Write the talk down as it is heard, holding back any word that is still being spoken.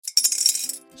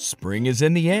Spring is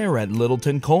in the air at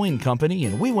Littleton Coin Company,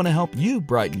 and we want to help you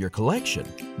brighten your collection.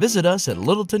 Visit us at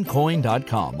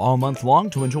littletoncoin.com all month long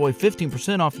to enjoy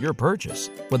 15% off your purchase.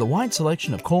 With a wide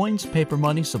selection of coins, paper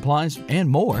money, supplies, and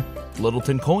more,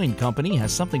 Littleton Coin Company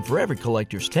has something for every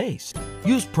collector's taste.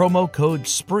 Use promo code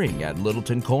SPRING at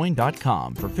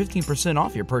littletoncoin.com for 15%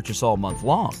 off your purchase all month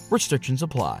long. Restrictions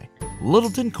apply.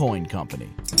 Littleton Coin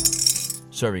Company.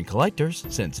 Serving collectors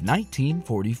since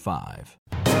 1945.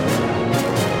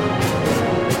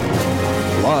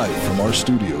 Live from our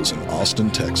studios in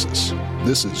Austin, Texas,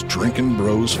 this is Drinkin'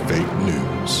 Bros Fake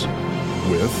News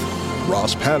with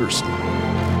Ross Patterson,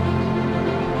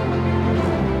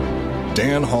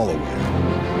 Dan Holloway,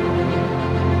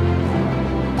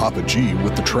 Papa G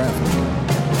with the traffic,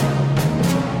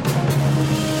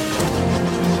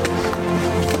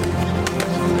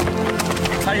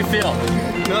 How you feel?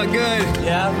 Not good.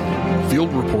 Yeah?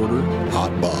 field reporter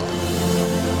Hot Bob,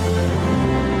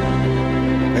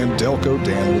 and Delco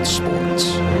Dan with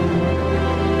sports.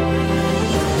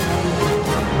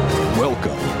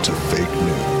 Welcome to Fake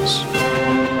News.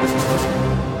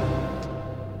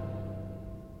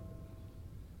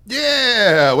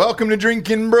 Yeah, welcome to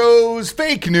Drinkin' Bros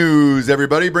Fake News,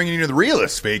 everybody, bringing you the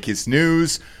realest, fakest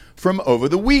news from over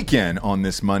the weekend on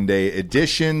this Monday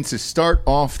edition. To start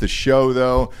off the show,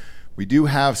 though, we do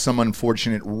have some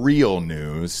unfortunate real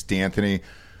news. D'Anthony,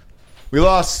 we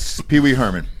lost Pee Wee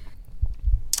Herman.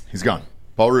 He's gone.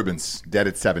 Paul Rubens, dead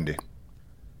at 70.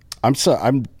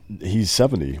 He's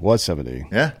 70, was 70.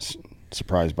 Yeah.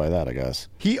 Surprised by that, I guess.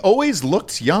 He always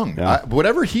looked young. Yeah.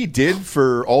 Whatever he did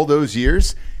for all those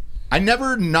years, I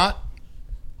never not...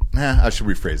 I should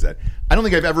rephrase that. I don't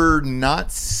think I've ever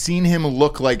not seen him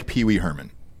look like Pee Wee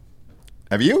Herman.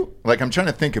 Have you? Like, I'm trying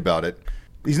to think about it.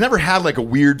 He's never had like a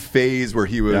weird phase where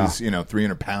he was,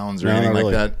 300 pounds or anything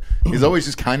like that. He's always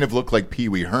just kind of looked like Pee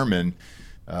Wee Herman.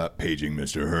 Paging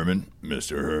Mr. Herman.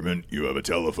 Mr. Herman, you have a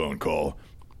telephone call.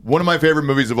 One of my favorite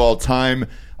movies of all time.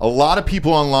 A lot of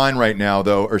people online right now,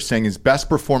 though, are saying his best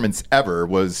performance ever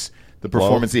was the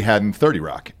performance he had in 30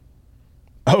 Rock.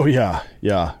 Oh, yeah.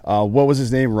 What was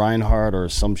his name? Reinhardt or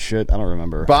some shit? I don't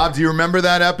remember. Bob, do you remember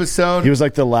that episode? He was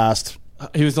like the last...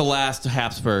 He was the last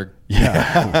Habsburg.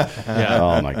 Yeah. Yeah.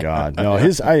 Oh, my God. No,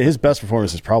 his best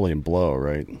performance is probably in Blow,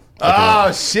 right?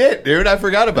 Shit, dude. I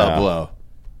forgot about Blow.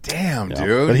 Damn,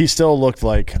 dude. But he still looked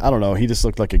like, I don't know, he just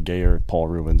looked like a gayer Paul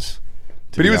Rubens.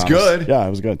 But he was good. Yeah, it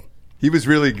was good. He was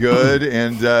really good,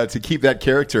 and to keep that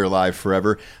character alive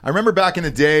forever. I remember back in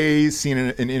the day seeing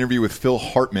an interview with Phil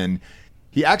Hartman.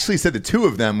 He actually said the two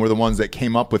of them were the ones that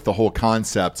came up with the whole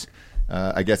concept,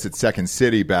 I guess at Second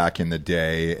City back in the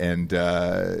day.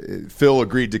 And Phil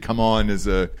agreed to come on as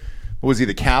what was he,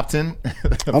 the captain?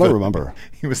 I don't remember.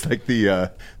 He was like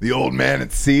the old man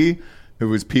at sea who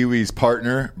was Pee Wee's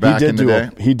partner back in the day.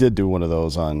 He did do one of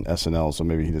those on SNL, so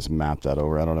maybe he just mapped that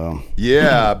over. I don't know.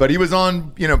 Yeah, but he was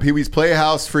on Pee Wee's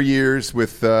Playhouse for years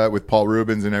with Paul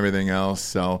Rubens and everything else.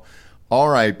 So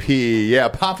R.I.P. Yeah,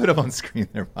 pop it up on screen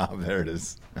there, Bob. There it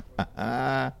is.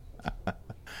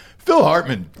 Phil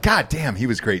Hartman. God damn, he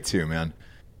was great too, man.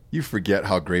 You forget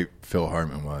how great Phil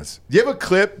Hartman was. Do you have a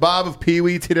clip, Bob, of Pee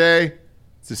Wee today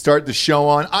to start the show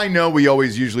on? I know we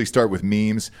always usually start with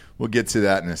memes. We'll get to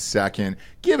that in a second.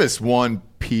 Give us one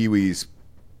Pee Wee's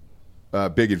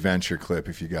Big Adventure clip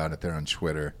if you got it there on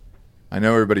Twitter. I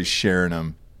know everybody's sharing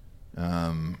them.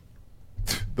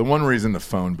 The one reason the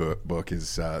phone booth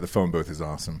is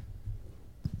awesome.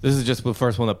 This is just the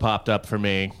first one that popped up for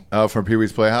me. Oh, from Pee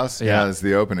Wee's Playhouse? Yeah, it's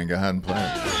the opening. Go ahead and play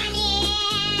it.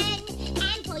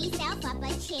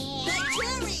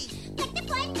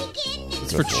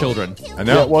 It's for children. I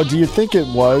know. Yeah, well, do you think it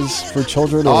was for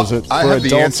children or was it for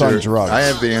adults on drugs? I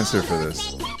have the answer for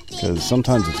this. Because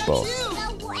sometimes it's both.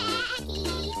 God,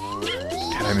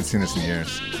 I haven't seen this in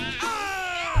years.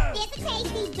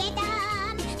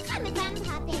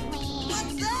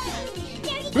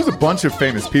 There's a bunch of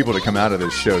famous people to come out of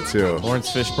this show, too.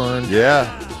 Lawrence Fishburne. Yeah.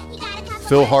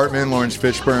 Phil Hartman, Lawrence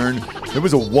Fishburne. There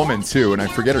was a woman, too, and I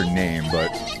forget her name,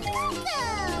 but...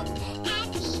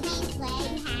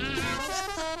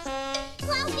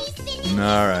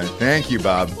 All right. Thank you,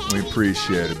 Bob. We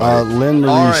appreciate it. Lynn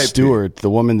Marie Stewart, the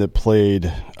woman that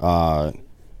played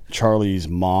Charlie's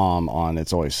mom on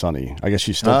It's Always Sunny. I guess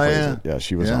she still plays it. Yeah,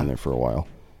 she was on there for a while.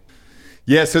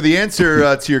 Yeah, so the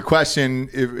answer to your question,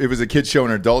 it was a kid's show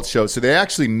and an adult show. So they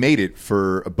actually made it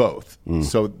for both.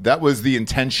 So that was the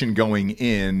intention going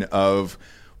in of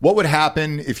what would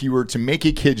happen if you were to make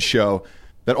a kid's show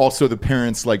that also the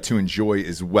parents like to enjoy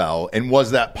as well. And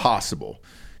was that possible?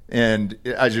 And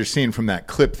as you're seeing from that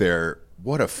clip there,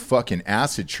 what a fucking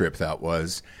acid trip that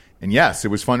was. And yes, it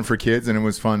was fun for kids and it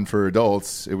was fun for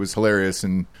adults. It was hilarious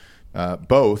and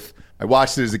both. I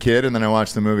watched it as a kid and then I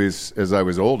watched the movies as I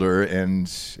was older,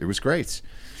 and it was great.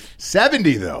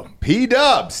 70 though,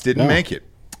 P-Dubs didn't make it.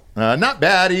 Not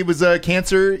bad. He was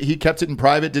cancer. He kept it in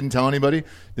private. Didn't tell anybody.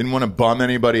 Didn't want to bum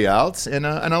anybody out. And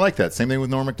I like that. Same thing with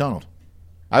Norm Macdonald.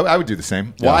 I would do the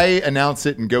same. Yeah. Why announce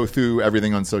it and go through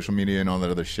everything on social media and all that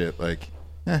other shit? Like,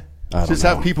 just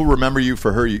have people remember you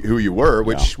for who you were,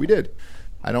 which we did.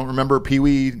 I don't remember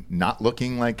Pee-wee not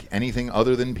looking like anything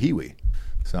other than Pee-wee.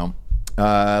 So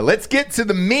let's get to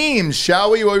the memes,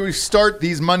 shall we? Where we start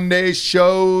these Monday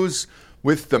shows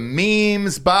with the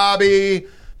memes, Bobby.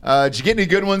 Did you get any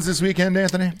good ones this weekend,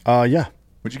 Anthony? Yeah.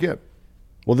 What'd you get?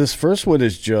 Well, this first one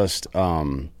is just,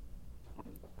 and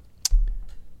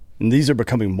these are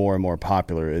becoming more and more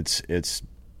popular. It's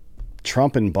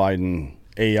Trump and Biden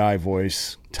AI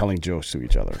voice telling jokes to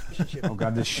each other. Oh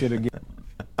God, this shit again.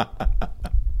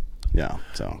 Yeah.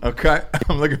 So okay,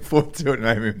 I'm looking forward to it, and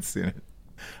I haven't even seen it.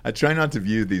 I try not to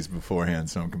view these beforehand,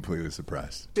 so I'm completely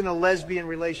surprised. In a lesbian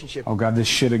relationship. Oh God, this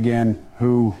shit again.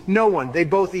 Who? No one. They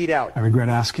both eat out. I regret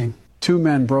asking. 2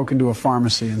 men broke into a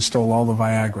pharmacy and stole all the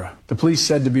Viagra. The police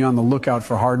said to be on the lookout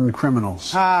for hardened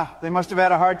criminals. They must have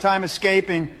had a hard time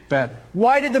escaping. Bet.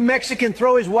 Why did the Mexican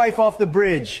throw his wife off the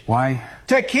bridge? Why?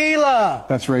 Tequila!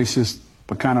 That's racist,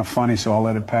 but kind of funny, so I'll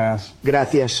let it pass.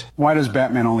 Gracias. Why does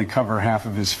Batman only cover half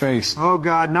of his face? Oh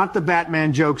God, not the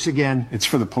Batman jokes again. It's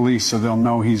for the police, so they'll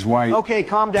know he's white. Okay,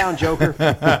 calm down, Joker.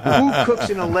 Who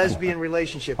cooks in a lesbian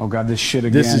relationship? Oh God, this shit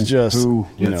again. this is just, Who?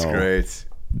 That's great.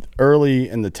 early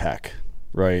in the tech,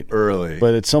 right? Early.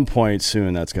 But at some point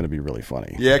soon, that's going to be really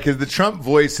funny. Yeah, because the Trump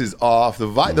voice is off. The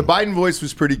Biden voice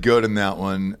was pretty good in that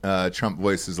one. Trump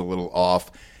voice is a little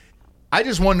off. I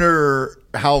just wonder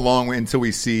how long until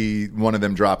we see one of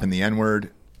them dropping the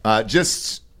N-word,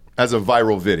 just as a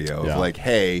viral video of like,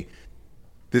 hey,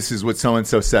 this is what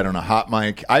so-and-so said on a hot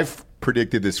mic. I've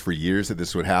predicted this for years that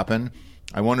this would happen.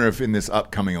 I wonder if in this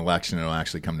upcoming election it'll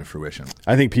actually come to fruition.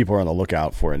 I think people are on the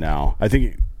lookout for it now. I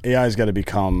think AI's got to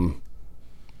become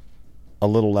a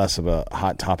little less of a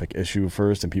hot topic issue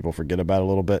first, and people forget about it a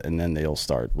little bit, and then they'll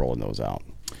start rolling those out.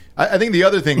 I think the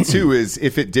other thing, too, is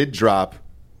if it did drop,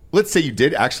 let's say you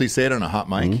did actually say it on a hot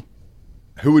mic,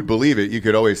 who would believe it? You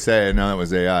could always say, no, that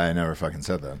was AI. I never fucking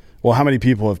said that. Well, how many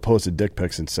people have posted dick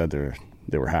pics and said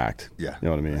they were hacked? Yeah. You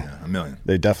know what I mean? Yeah, 1 million.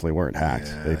 They definitely weren't hacked.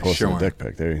 Yeah, they posted a dick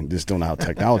pic. They just don't know how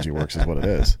technology works is what it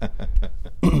is.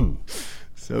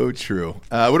 So true.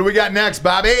 What do we got next,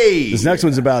 Bobby? This next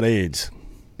one's about AIDS.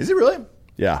 Is it really?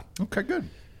 Yeah. Okay, good.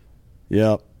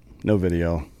 Yep. No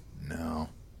video. No.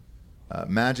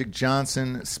 Magic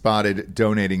Johnson spotted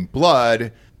donating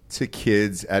blood to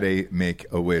kids at a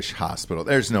Make-A-Wish hospital.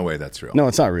 There's no way that's real. No,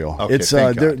 it's not real. Okay, It's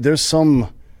there's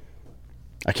some.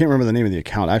 I can't remember the name of the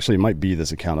account. Actually, it might be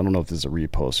this account. I don't know if this is a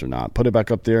repost or not. Put it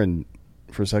back up there and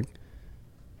for a sec.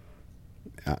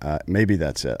 Maybe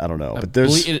that's it. I don't know. But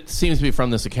it seems to be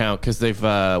from this account because they've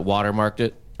watermarked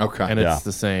it. Okay. And it's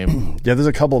the same. Yeah, there's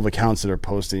a couple of accounts that are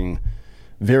posting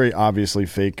very obviously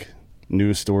fake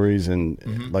news stories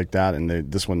and like that, and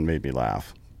this one made me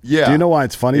laugh. Yeah. Do you know why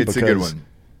it's funny? It's a good one.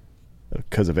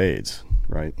 Because of AIDS,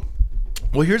 right?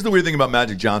 Well, here's the weird thing about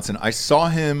Magic Johnson. I saw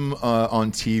him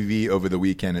on TV over the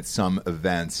weekend at some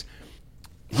events.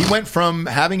 He went from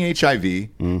having HIV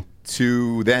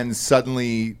to then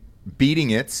suddenly beating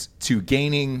it to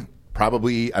gaining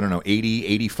probably, 80,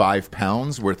 85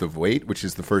 pounds worth of weight, which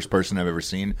is the first person I've ever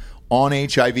seen on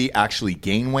HIV actually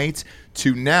gain weight,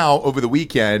 to now, over the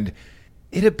weekend,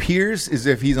 it appears as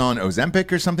if he's on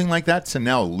Ozempic or something like that, to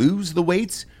now lose the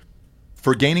weight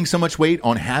for gaining so much weight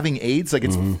on having AIDS. Like,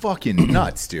 it's fucking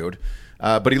nuts, dude.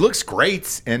 But he looks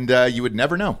great, and you would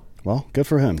never know. Well, good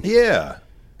for him. Yeah.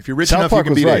 If you're rich South enough, Park you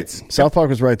can was beat right. AIDS. South Park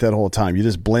was right that whole time. You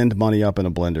just blend money up in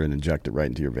a blender and inject it right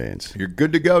into your veins. You're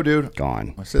good to go, dude.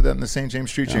 Gone. I said that in the St. James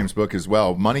Street James book as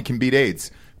well. Money can beat AIDS.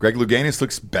 Greg Louganis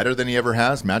looks better than he ever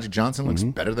has. Magic Johnson looks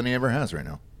better than he ever has right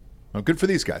now. Well, good for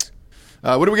these guys.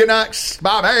 What do we get next?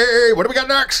 Bobby, what do we got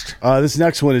next? This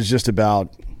next one is just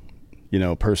about,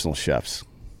 personal chefs.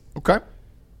 Okay.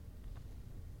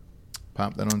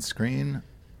 Pop that on screen.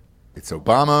 It's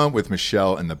Obama with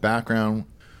Michelle in the background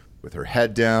with her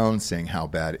head down saying, how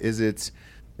bad is it?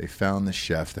 They found the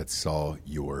chef that saw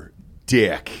your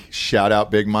dick. Shout out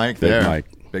Big Mike there.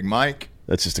 Big Mike.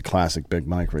 That's just a classic Big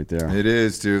Mike right there. It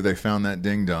is, dude. They found that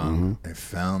ding-dong. They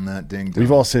found that ding-dong.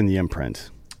 We've all seen the imprint.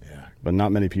 Yeah. But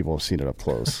not many people have seen it up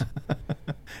close.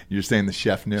 You're saying the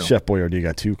chef knew. Chef Boyardee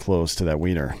got too close to that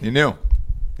wiener. He knew.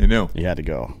 He knew. He had to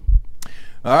go.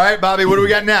 All right, Bobby, what do we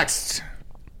got next?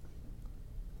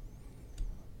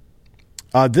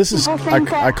 This is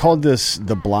I called this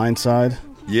the blind side.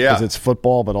 Yeah. Because it's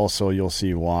football, but also you'll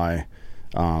see why.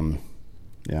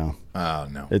 Yeah. Oh,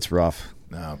 no. It's rough.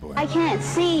 Oh, boy. I can't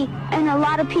see, and a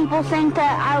lot of people think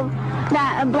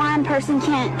that a blind person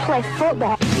can't play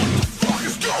football.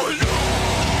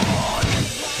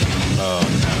 Oh,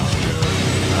 no.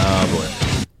 Oh,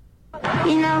 boy.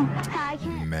 You know, I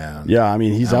can't. Man. Yeah, I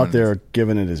mean, he's out there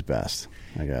giving it his best,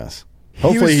 I guess.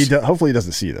 Hopefully he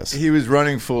doesn't see this. He was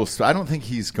running full. I don't think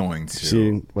he's going to.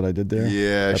 See what I did there?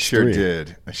 Yeah, That's sure 3.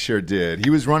 did. I sure did. He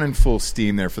was running full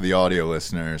steam there for the audio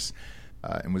listeners,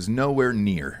 and was nowhere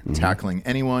near tackling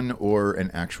anyone or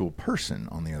an actual person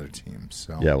on the other team.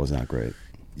 So Yeah, it was not great.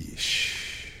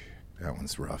 yeesh, that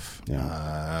one's rough.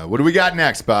 Yeah. What do we got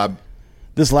next, Bob?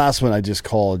 This last one I just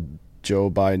called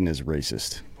Joe Biden is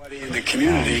racist. In the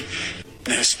community,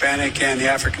 the Hispanic and the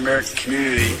African American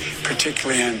community,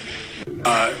 particularly in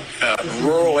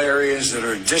rural areas that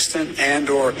are distant and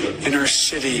or inner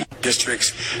city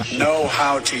districts, know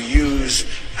how to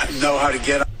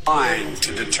get online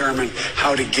to determine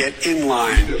how to get in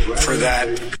line for that.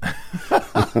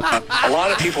 A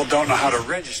lot of people don't know how to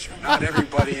register. Not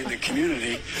everybody in the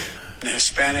community, the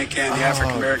Hispanic and the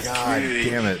African American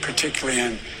community, particularly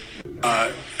in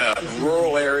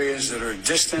rural areas that are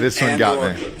distant. This one and got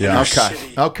or me. inner Okay.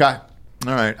 city. Okay.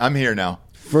 All right. I'm here now.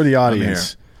 For the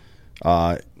audience,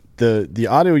 the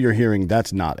audio you're hearing,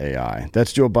 that's not AI.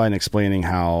 That's Joe Biden explaining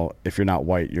how if you're not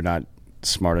white, you're not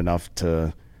smart enough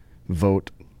to vote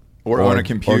Or own a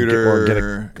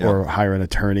computer. or hire an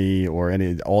attorney or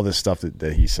all this stuff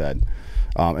that he said.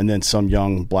 And then some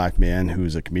young black man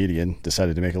who's a comedian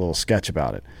decided to make a little sketch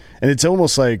about it. And it's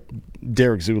almost like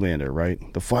Derek Zoolander, right?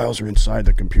 The files are inside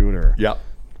the computer. Yep.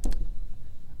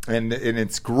 And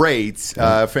it's great.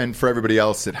 And for everybody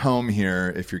else at home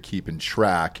here, if you're keeping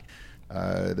track,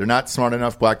 they're not smart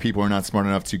enough. Black people are not smart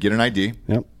enough to get an ID.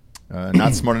 Yep.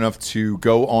 Not smart enough to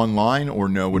go online or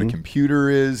know what a computer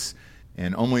is.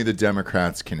 And only the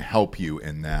Democrats can help you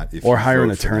in that. Or hire an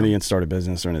attorney and start a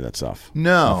business or any of that stuff.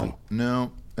 No.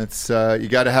 It's you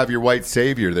got to have your white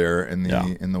savior there in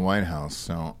the White House.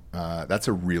 So that's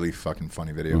a really fucking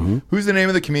funny video. Who's the name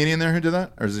of the comedian there who did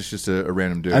that, or is this just a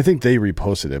random dude? I think they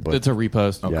reposted it, but It's a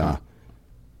repost. yeah,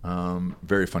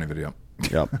 very funny video.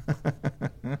 yep.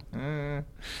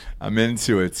 I'm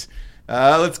into it.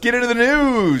 Let's get into the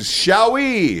news, shall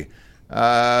we?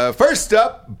 First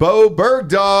up, Bowe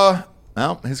Bergdahl.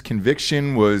 Well, his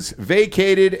conviction was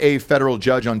vacated. A federal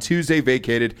judge on Tuesday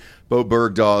vacated Bowe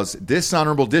Bergdahl's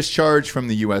dishonorable discharge from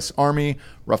the U.S. Army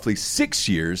roughly 6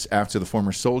 years after the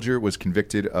former soldier was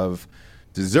convicted of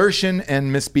desertion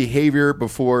and misbehavior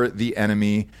before the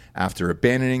enemy after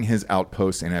abandoning his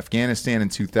outpost in Afghanistan in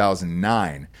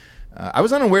 2009. I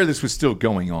was unaware this was still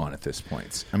going on at this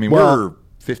point. I mean, we're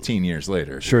 15 years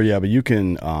later. Sure, yeah, but you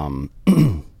can.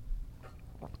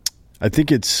 I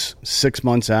think it's 6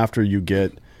 months after you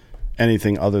get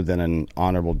anything other than an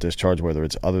honorable discharge, whether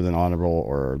it's other than honorable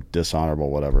or dishonorable,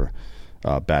 whatever,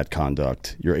 bad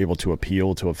conduct. You're able to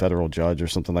appeal to a federal judge or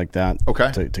something like that.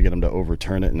 Okay. To get them to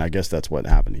overturn it, and I guess that's what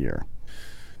happened here.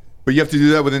 But you have to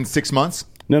do that within 6 months?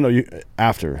 No, you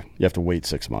have to wait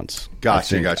 6 months.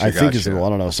 Gotcha. I think is the rule. I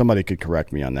don't know. Somebody could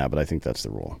correct me on that, but I think that's the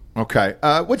rule. Okay.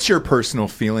 What's your personal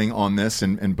feeling on this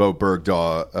and Bowe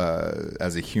Bergdahl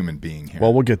as a human being here?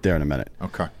 Well, we'll get there in a minute.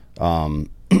 Okay.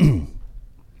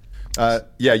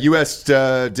 U.S.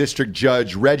 District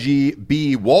Judge Reggie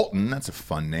B. Walton, that's a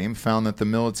fun name, found that the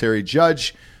military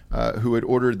judge who had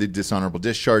ordered the dishonorable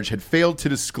discharge had failed to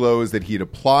disclose that he had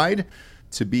applied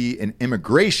to be an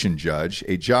immigration judge,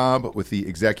 a job with the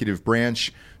executive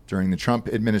branch during the Trump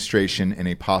administration in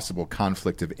a possible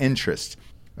conflict of interest.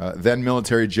 Then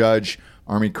military judge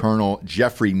Army Colonel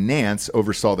Jeffrey Nance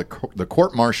oversaw the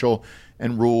court-martial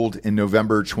and ruled in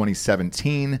November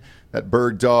 2017 that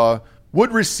Bergdahl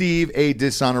would receive a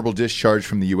dishonorable discharge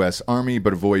from the U.S. Army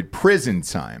but avoid prison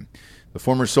time. The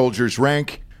former soldier's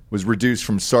rank was reduced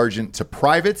from sergeant to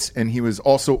private, and he was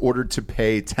also ordered to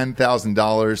pay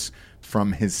 $10,000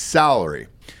 from his salary.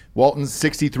 Walton's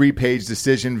 63-page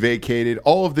decision vacated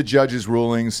all of the judge's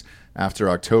rulings after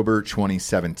October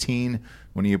 2017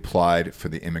 when he applied for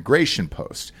the immigration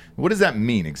post. What does that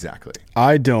mean exactly?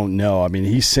 I don't know. I mean,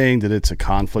 he's saying that it's a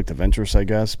conflict of interest, I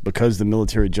guess, because the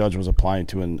military judge was applying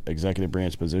to an executive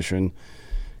branch position.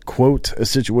 Quote, a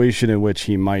situation in which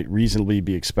he might reasonably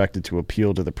be expected to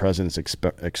appeal to the president's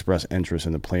express interest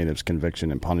in the plaintiff's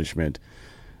conviction and punishment.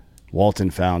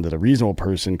 Walton found that a reasonable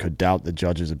person could doubt the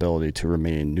judge's ability to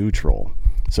remain neutral.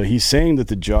 So he's saying that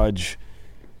the judge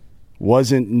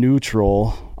wasn't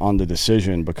neutral on the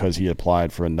decision because he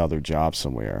applied for another job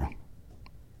somewhere.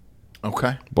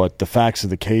 Okay. But the facts of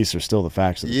the case are still the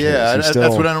facts of the case. Yeah, that's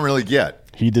what I don't really get.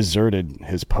 He deserted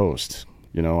his post.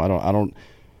 You know, I don't.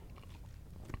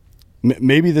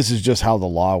 Maybe this is just how the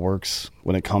law works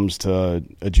when it comes to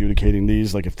adjudicating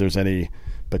these. Like if there's any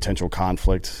potential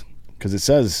conflict, because it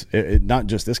says not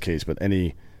just this case, but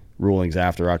any rulings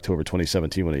after October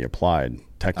 2017 when he applied.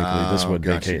 Technically, this would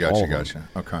vacate all of them.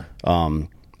 Okay.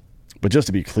 But just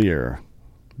to be clear,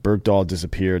 Bergdahl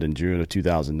disappeared in June of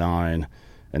 2009,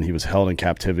 and he was held in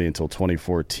captivity until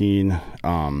 2014.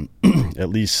 At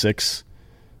least 6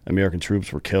 American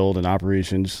troops were killed in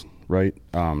operations, right?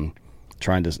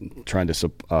 Trying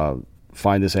to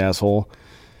find this asshole.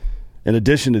 In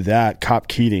addition to that, Cop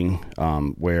Keating,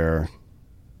 where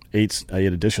 8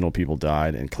 additional people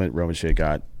died, and Clint Romanchet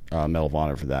got Medal of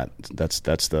Honor for that. That's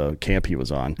the camp he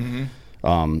was on.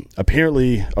 Mm-hmm.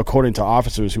 Apparently, according to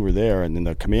officers who were there, and then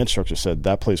the command structure said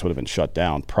that place would have been shut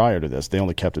down prior to this. They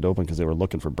only kept it open because they were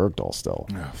looking for Bergdahl still.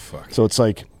 Oh, fuck. So it's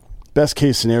like best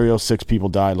case scenario, 6 people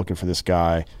died looking for this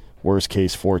guy. Worst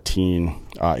case, 14.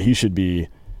 He should be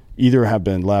either have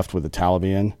been left with the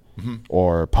Taliban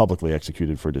or publicly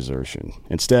executed for desertion.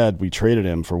 Instead, we traded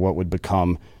him for what would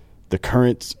become the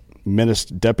current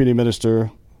deputy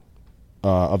minister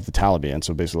of the Taliban,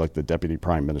 so basically like the deputy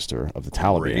prime minister of the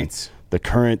Taliban, the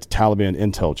current Taliban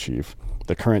intel chief,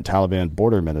 the current Taliban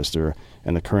border minister,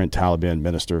 and the current Taliban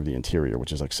minister of the interior,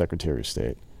 which is like Secretary of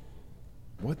State.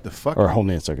 What the fuck? Or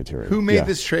Homeland Secretary. Who made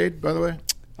this trade, by the way?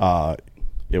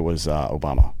 It was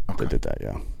Obama that did that,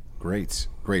 yeah. Great.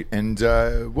 And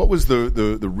what was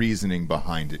the reasoning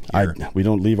behind it here? We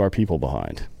don't leave our people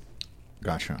behind.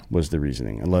 Gotcha. Was the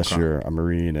reasoning, unless you're a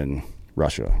Marine in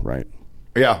Russia, right?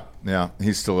 Yeah,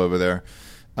 he's still over there.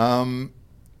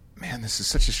 Man, this is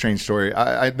such a strange story.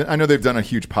 I know they've done a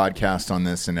huge podcast on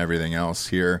this and everything else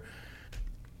here.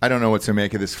 I don't know what to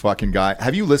make of this fucking guy.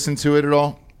 Have you listened to it at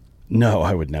all? No,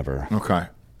 I would never. Okay.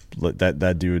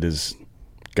 That dude has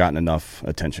gotten enough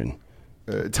attention.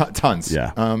 Tons.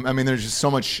 Yeah. I mean, there's just so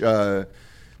much, so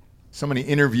many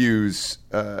interviews,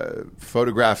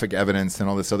 photographic evidence, and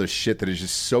all this other shit that is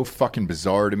just so fucking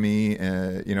bizarre to me.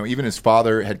 Even his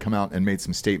father had come out and made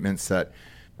some statements that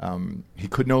he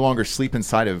could no longer sleep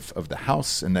inside of the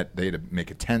house, and that they had to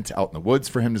make a tent out in the woods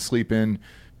for him to sleep in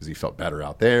because he felt better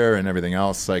out there and everything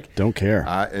else. Like, don't care.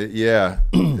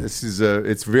 This is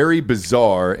it's very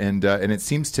bizarre, and it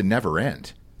seems to never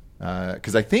end.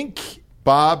 Because I think,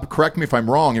 Bob, correct me if I'm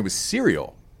wrong, it was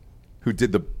Serial who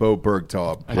did the Bowe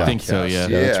Bergdahl podcast. I think so, yeah.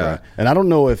 That's right. And I don't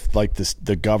know if like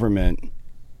the government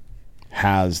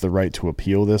has the right to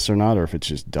appeal this or not, or if it's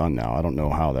just done now. I don't know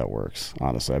how that works.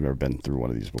 Honestly, I've never been through one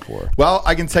of these before. Well,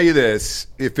 I can tell you this.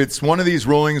 If it's one of these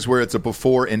rulings where it's a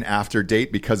before and after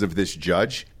date because of this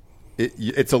judge,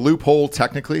 it's a loophole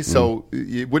technically, so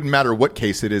it wouldn't matter what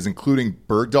case it is, including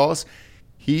Bergdahl's.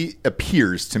 He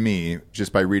appears to me,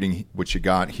 just by reading what you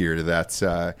got here,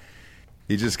 that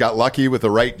he just got lucky with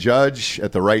the right judge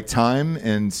at the right time.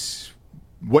 And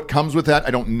what comes with that,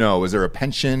 I don't know. Is there a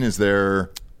pension? Is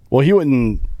there... Well, he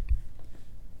wouldn't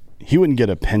get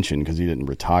a pension because he didn't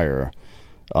retire.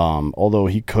 Although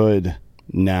he could,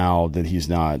 now that he's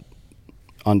not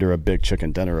under a big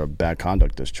chicken dinner or a bad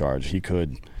conduct discharge, he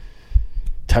could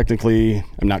technically,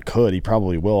 he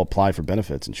probably will apply for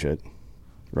benefits and shit,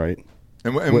 right?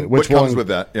 And what comes with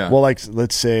that? Yeah. Well, like,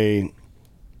 let's say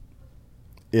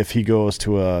if he goes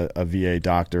to a VA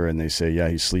doctor and they say, yeah,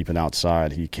 he's sleeping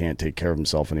outside, he can't take care of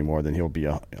himself anymore, then he'll be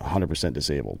 100%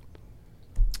 disabled.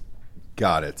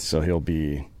 Got it. So he'll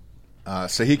be...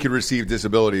 so he could receive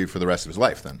disability for the rest of his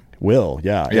life then?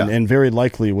 Yeah. And very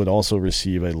likely would also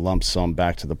receive a lump sum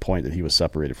back to the point that he was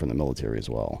separated from the military as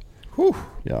well. Whew.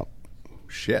 Yeah.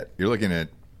 Shit. You're looking at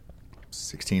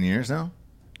 16 years now?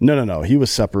 No. He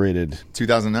was separated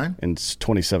 2009 in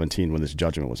 2017 when this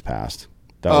judgment was passed.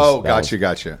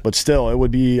 Gotcha. But still, it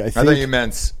would be. I thought you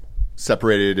meant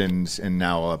separated and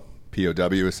now a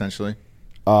POW essentially.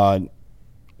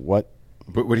 What?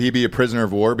 But would he be a prisoner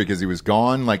of war because he was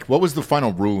gone? Like, what was the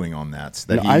final ruling on that?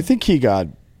 I think he got.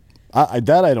 I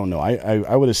don't know.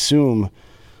 I would assume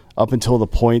up until the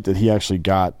point that he actually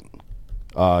got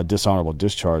dishonorable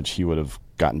discharge, he would have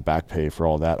gotten back pay for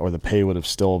all that, or the pay would have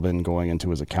still been going into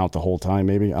his account the whole time.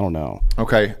 Maybe, I don't know.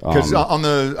 Okay, because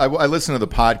I listened to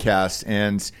the podcast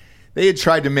and they had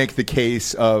tried to make the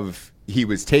case of he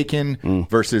was taken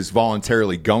versus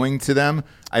voluntarily going to them.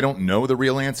 I don't know the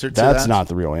real answer to that. That's not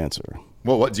the real answer.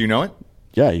 Well, what do you know it?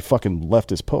 Yeah, he fucking left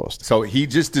his post. So he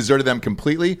just deserted them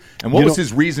completely? And what was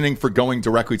his reasoning for going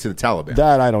directly to the Taliban?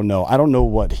 That I don't know. I don't know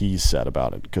what he said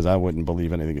about it because I wouldn't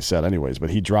believe anything he said anyways,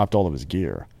 but he dropped all of his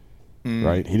gear.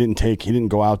 right? He didn't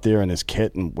go out there in his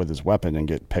kit and with his weapon and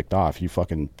get picked off. He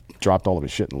fucking dropped all of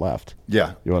his shit and left.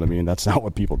 Yeah. You know what I mean? That's not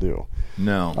what people do.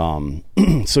 No.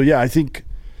 So, yeah, I think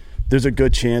there's a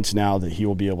good chance now that he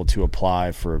will be able to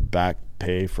apply for back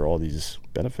pay for all these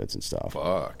benefits and stuff.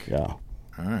 Fuck. Yeah.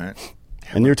 All right.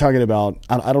 And you're talking about,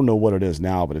 I don't know what it is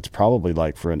now, but it's probably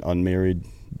like for an unmarried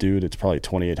dude, it's probably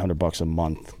 $2,800 a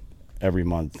month every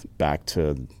month back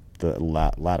to the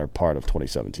latter part of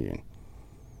 2017.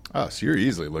 Oh, so you're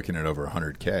easily looking at over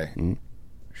 100K.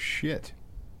 Shit.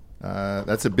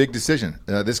 That's a big decision.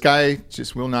 This guy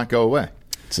just will not go away.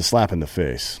 It's a slap in the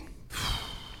face,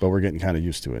 but we're getting kind of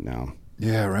used to it now.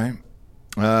 Yeah, right.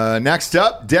 Next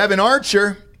up, Devin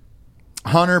Archer.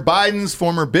 Hunter Biden's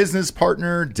former business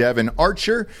partner, Devin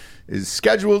Archer, is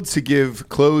scheduled to give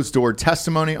closed-door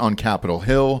testimony on Capitol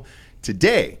Hill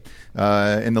today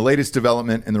in the latest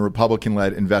development in the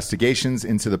Republican-led investigations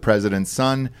into the president's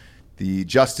son. The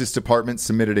Justice Department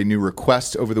submitted a new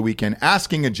request over the weekend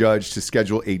asking a judge to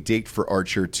schedule a date for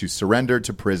Archer to surrender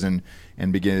to prison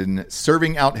and begin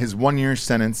serving out his one-year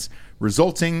sentence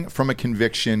resulting from a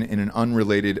conviction in an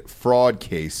unrelated fraud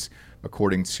case,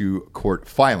 according to court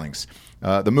filings.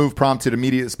 The move prompted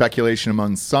immediate speculation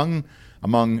among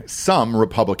some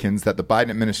Republicans that the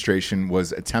Biden administration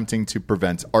was attempting to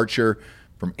prevent Archer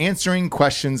from answering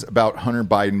questions about Hunter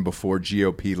Biden before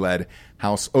GOP-led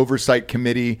House Oversight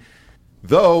Committee.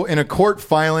 Though in a court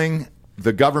filing,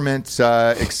 the government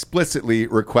explicitly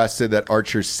requested that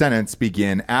Archer's sentence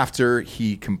begin after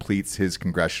he completes his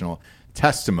congressional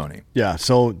testimony. Yeah,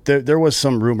 so there was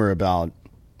some rumor about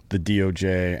the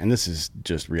DOJ, and this is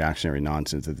just reactionary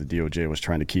nonsense, that the DOJ was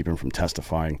trying to keep him from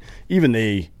testifying. Even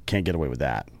they can't get away with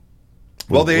that.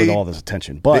 With all this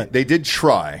attention. But they did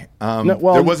try.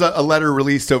 There was a letter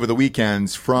released over the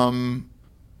weekends from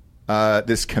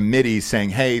this committee saying,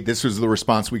 hey, this was the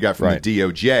response we got from the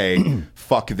DOJ.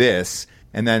 Fuck this.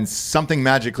 And then something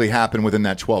magically happened within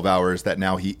that 12 hours that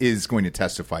now he is going to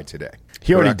testify today.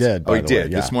 He already did. Oh, he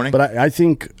did this morning? But I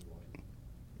think,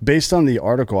 based on the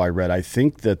article I read, I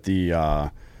think that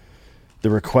the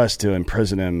request to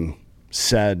imprison him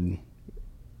said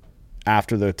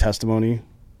after the testimony,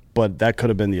 but that could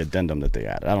have been the addendum that they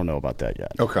added. I don't know about that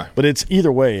yet. Okay. But it's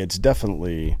either way, it's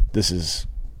definitely, this is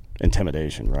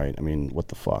intimidation, right? I mean, what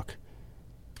the fuck?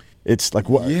 It's like,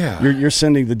 what? Yeah. You're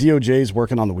sending, the DOJ's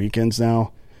working on the weekends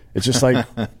now. It's just like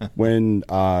when the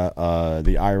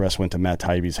IRS went to Matt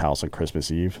Taibbi's house on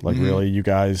Christmas Eve. Like, really, you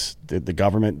guys, the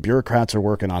government, bureaucrats are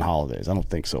working on holidays. I don't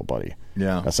think so, buddy.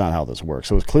 Yeah. That's not how this works.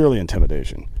 So it's clearly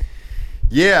intimidation.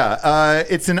 Yeah.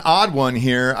 It's an odd one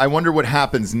here. I wonder what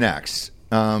happens next.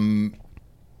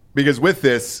 Because with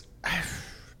this,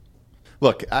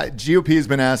 look, GOP has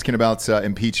been asking about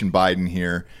impeaching Biden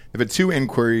here. They've had 2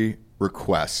 inquiry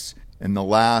requests in the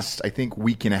last, I think,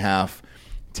 week and a half,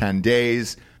 10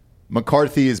 days.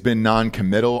 McCarthy has been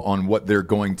non-committal on what they're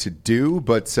going to do,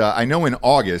 but I know in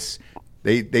August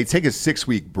they take a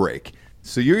 6-week break.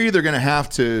 So you're either going to have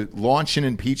to launch an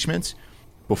impeachment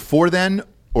before then,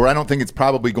 or I don't think it's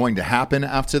probably going to happen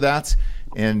after that.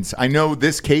 And I know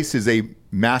this case is a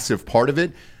massive part of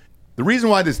it. The reason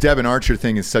why this Devin Archer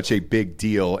thing is such a big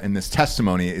deal and this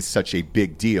testimony is such a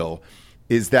big deal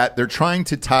is that they're trying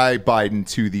to tie Biden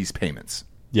to these payments.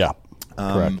 Yeah,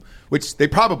 correct. Which they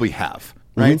probably have,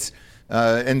 right?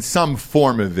 In some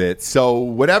form of it. So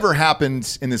whatever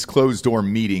happened in this closed-door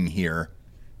meeting here,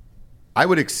 I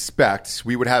would expect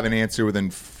we would have an answer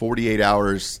within 48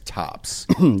 hours tops.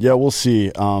 Yeah, we'll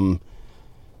see.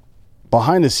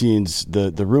 Behind the scenes,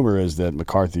 the rumor is that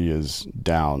McCarthy is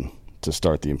down to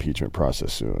start the impeachment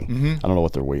process soon. I don't know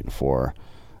what they're waiting for.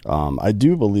 I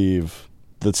do believe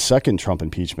the second Trump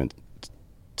impeachment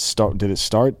did it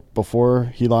start before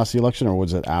he lost the election, or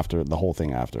was it after the whole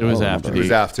thing after? It was after. It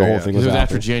was after. The whole thing was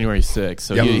after January 6th.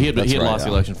 So he had lost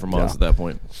the election for months at that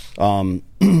point.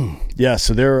 Yeah,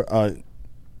 so there's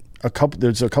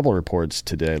a couple of reports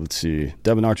today. Let's see.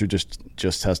 Devin Archer just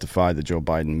testified that Joe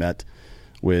Biden met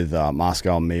with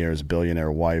Moscow mayor's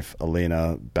billionaire wife,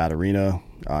 Elena Baturina,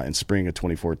 in spring of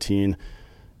 2014,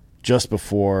 just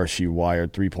before she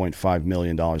wired $3.5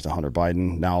 million to Hunter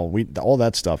Biden. Now, all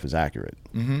that stuff is accurate.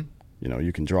 You know,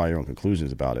 you can draw your own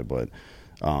conclusions about it, but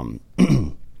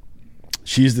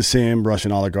she's the same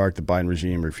Russian oligarch the Biden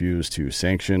regime refused to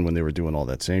sanction when they were doing all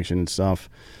that sanction and stuff.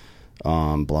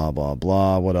 Blah, blah,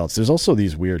 blah. What else? There's also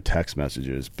these weird text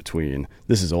messages between,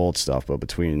 this is old stuff, but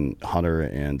between Hunter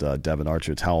and Devin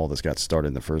Archer. It's how all this got started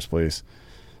in the first place,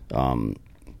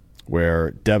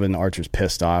 where Devin Archer's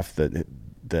pissed off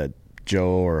that Joe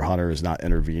or Hunter is not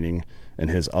intervening in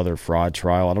his other fraud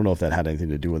trial. I don't know if that had anything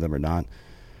to do with him or not.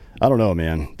 I don't know,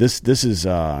 man. This is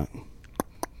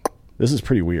This is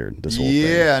pretty weird, this whole thing.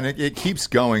 Yeah, and it keeps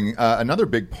going. Another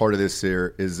big part of this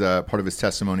here is part of his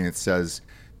testimony. It says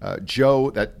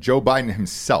Joe Biden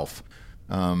himself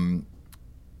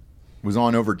was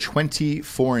on over 20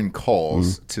 foreign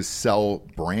calls to sell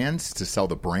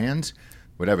the brand,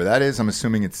 whatever that is. I'm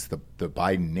assuming it's the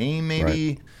Biden name,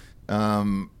 maybe.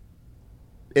 Right.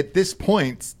 At this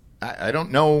point, I don't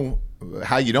know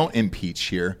how you don't impeach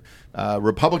here.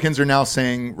 Republicans are now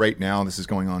saying right now, this is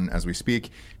going on as we speak,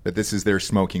 that this is their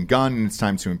smoking gun and it's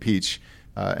time to impeach.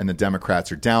 And the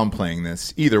Democrats are downplaying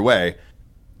this. Either way,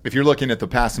 if you're looking at the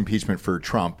past impeachment for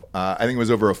Trump, I think it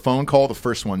was over a phone call, the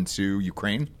first one to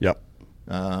Ukraine. Yep.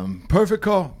 Perfect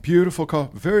call. Beautiful call.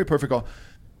 Very perfect call.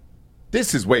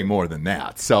 This is way more than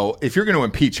that. So if you're going to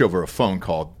impeach over a phone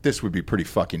call, this would be pretty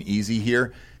fucking easy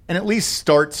here. And at least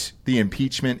start the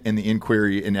impeachment and the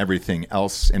inquiry and everything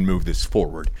else and move this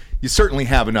forward. You certainly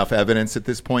have enough evidence at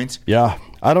this point. Yeah.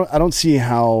 I don't see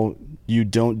how you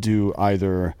don't do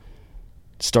either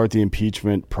start the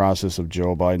impeachment process of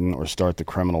Joe Biden or start the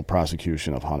criminal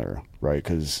prosecution of Hunter, right?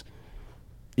 Because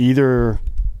either,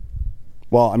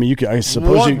 well, I mean, you could, I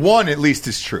suppose one at least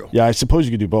is true. Yeah, I suppose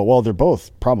you could do both. Well, they're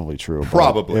both probably true.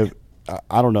 Probably.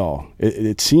 I don't know.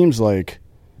 It seems like.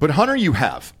 But Hunter, you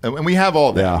have, and we have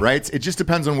all that, right? It just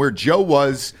depends on where Joe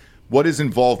was, what his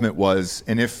involvement was,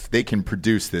 and if they can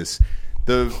produce this.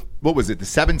 What was it, the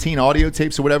 17 audio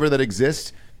tapes or whatever that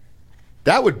exist?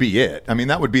 That would be it. I mean,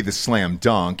 that would be the slam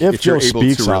dunk if you're Joe able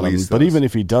speaks to on release them. those. But even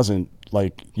if he doesn't,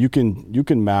 like you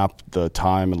can map the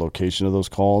time and location of those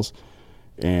calls,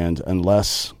 and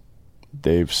unless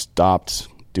they've stopped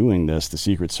doing this, the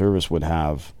Secret Service would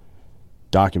have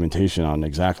documentation on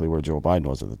exactly where Joe Biden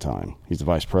was at the time. He's the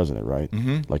vice president, right?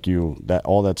 Mm-hmm. Like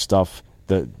all that stuff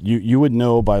that you would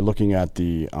know by looking at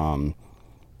the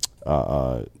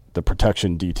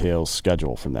protection details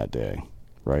schedule from that day,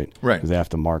 right? Right. Because they have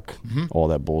to mark all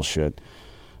that bullshit.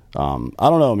 I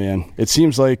don't know, man. It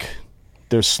seems like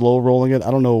they're slow rolling it.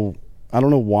 I don't know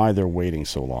why they're waiting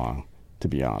so long, to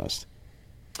be honest.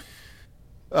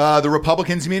 The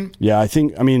Republicans, you mean? Yeah,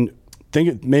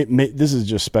 this is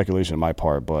just speculation on my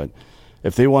part, but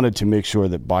if they wanted to make sure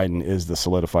that Biden is the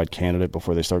solidified candidate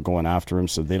before they start going after him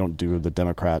so they don't do the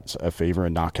Democrats a favor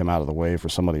and knock him out of the way for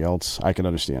somebody else, I can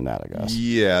understand that, I guess.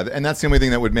 Yeah, and that's the only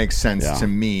thing that would make sense to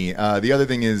me. The other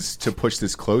thing is to push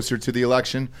this closer to the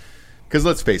election, because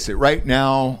let's face it, right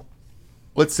now,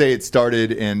 let's say it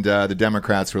started and the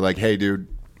Democrats were like, hey, dude,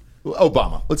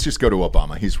 Obama, let's just go to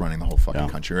Obama. He's running the whole fucking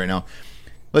country right now.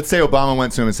 Let's say Obama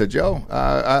went to him and said, Joe,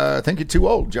 I think you're too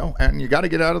old, Joe, and you got to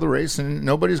get out of the race, and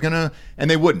nobody's going to – and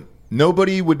they wouldn't.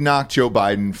 Nobody would knock Joe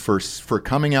Biden for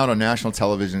coming out on national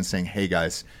television and saying, hey,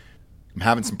 guys, I'm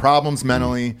having some problems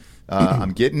mentally.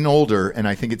 I'm getting older, and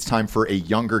I think it's time for a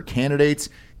younger candidate.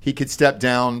 He could step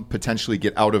down, potentially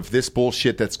get out of this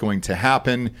bullshit that's going to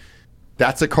happen.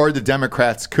 That's a card the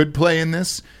Democrats could play in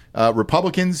this.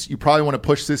 Republicans, you probably want to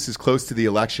push this as close to the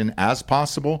election as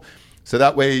possible. So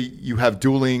that way you have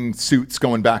dueling suits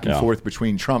going back and forth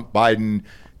between Trump, Biden,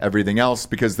 everything else,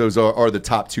 because those are the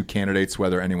top two candidates,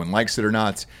 whether anyone likes it or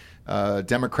not.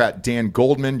 Democrat Dan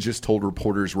Goldman just told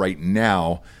reporters right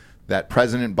now that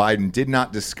President Biden did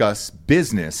not discuss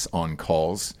business on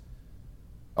calls.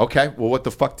 Okay, well, what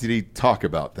the fuck did he talk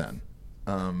about then?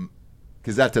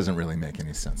 Because that doesn't really make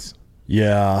any sense.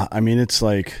 Yeah, I mean, it's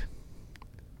like,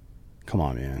 come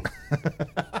on, man.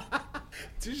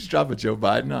 Did you just drop a Joe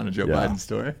Biden on a Joe Biden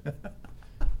story?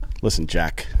 Listen,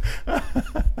 Jack.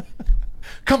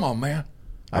 Come on, man.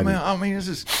 I mean, this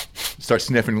is... Start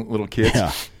sniffing little kids.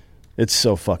 Yeah. It's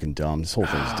so fucking dumb. This whole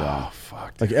thing's dumb.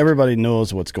 Fuck, like, everybody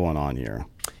knows what's going on here.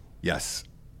 Yes.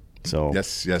 So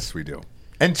Yes, we do.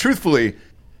 And truthfully,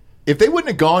 if they wouldn't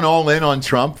have gone all in on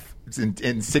Trump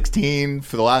in 16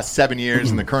 for the last 7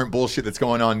 years and the current bullshit that's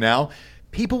going on now,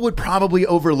 people would probably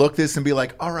overlook this and be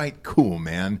like, all right, cool,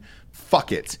 man.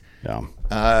 Fuck it. Yeah.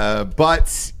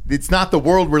 But it's not the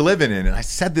world we're living in. And I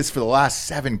said this for the last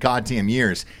 7 goddamn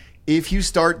years. If you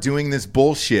start doing this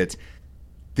bullshit,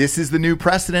 this is the new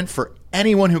precedent for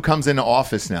anyone who comes into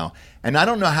office now. And I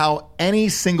don't know how any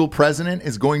single president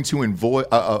is going to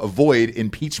avoid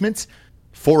impeachment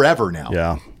forever now.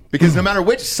 Yeah. Because no matter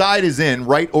which side is in,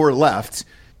 right or left,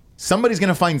 somebody's going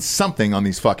to find something on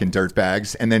these fucking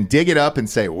dirtbags and then dig it up and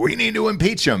say, we need to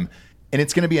impeach them. And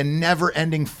it's going to be a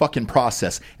never-ending fucking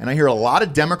process. And I hear a lot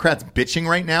of Democrats bitching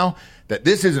right now that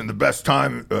this isn't the best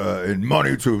time in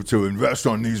money to invest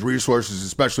on these resources,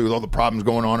 especially with all the problems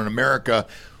going on in America.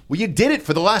 Well, you did it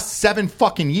for the last 7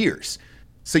 fucking years.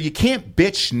 So you can't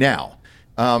bitch now.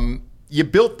 You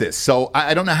built this. So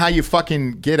I don't know how you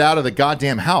fucking get out of the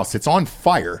goddamn house. It's on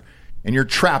fire. and you're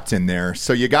trapped in there.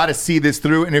 So you got to see this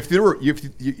through. And if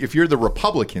you're the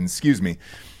Republicans,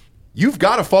 you've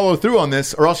got to follow through on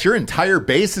this, or else your entire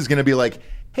base is going to be like,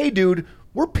 hey, dude,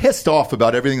 we're pissed off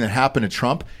about everything that happened to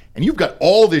Trump, and you've got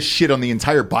all this shit on the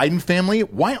entire Biden family.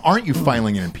 Why aren't you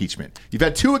filing an impeachment? You've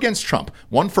had 2 against Trump,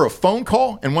 one for a phone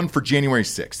call and one for January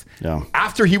 6th. Yeah.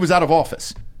 After he was out of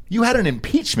office, you had an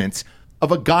impeachment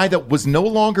of a guy that was no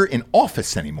longer in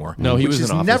office anymore. No, he was in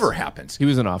office. Never happened. He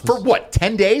was in office. For what,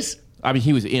 10 days? I mean,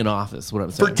 he was in office, what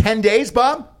I'm saying. For 10 days,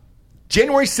 Bob?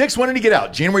 January 6th, when did he get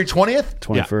out? January 20th?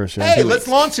 21st, yeah. Hey, let's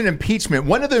launch an impeachment.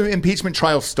 When do the impeachment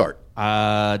trials start?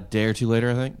 A day or 2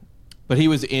 later, I think. But he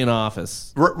was in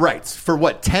office. Right. For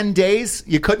what, 10 days?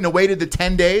 You couldn't have waited the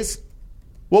 10 days?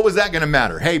 What was that going to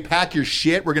matter? Hey, pack your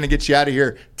shit. We're going to get you out of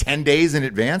here 10 days in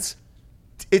advance?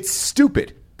 It's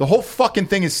stupid. The whole fucking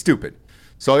thing is stupid.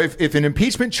 So if an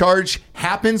impeachment charge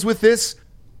happens with this,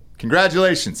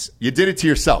 congratulations. You did it to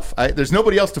yourself. There's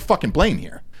nobody else to fucking blame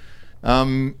here.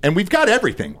 And we've got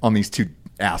everything on these 2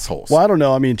 assholes. Well, I don't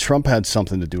know. I mean, Trump had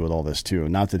something to do with all this, too.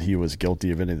 Not that he was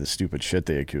guilty of any of the stupid shit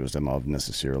they accused him of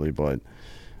necessarily, but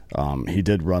he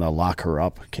did run a lock her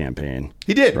up campaign.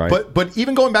 He did. Right? But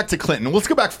even going back to Clinton, let's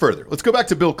go back further. Let's go back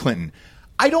to Bill Clinton.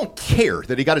 I don't care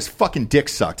that he got his fucking dick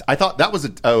sucked. I thought that was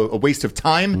a waste of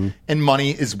time and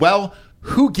money as well.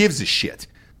 Who gives a shit?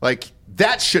 Like,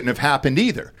 that shouldn't have happened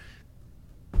either.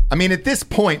 I mean, at this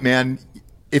point, man,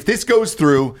 if this goes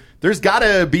through, there's got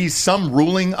to be some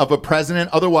ruling of a president.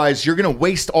 Otherwise, you're going to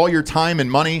waste all your time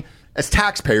and money as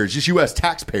taxpayers, just U.S.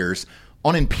 taxpayers,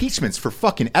 on impeachments for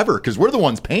fucking ever, because we're the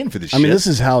ones paying for this shit. I mean, this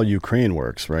is how Ukraine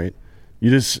works, right? You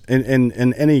just,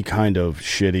 in any kind of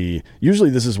shitty,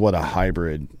 usually this is what a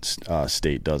hybrid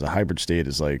state does. A hybrid state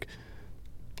is like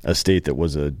a state that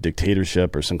was a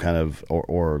dictatorship or some kind of,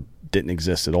 or didn't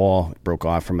exist at all, broke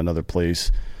off from another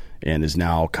place, and is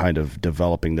now kind of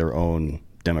developing their own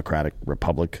democratic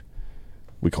republic.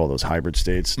 We call those hybrid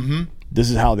states. Mm-hmm.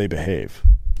 This is how they behave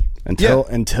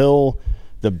until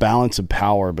the balance of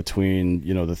power between,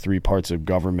 the 3 parts of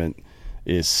government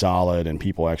is solid and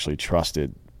people actually trust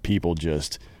it. People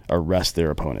just arrest their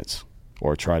opponents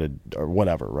or or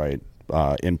whatever, right?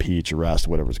 Impeach, arrest,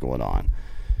 whatever's going on.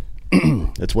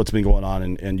 That's what's been going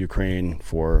on in Ukraine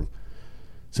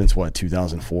since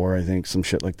 2004, I think, some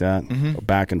shit like that. Mm-hmm.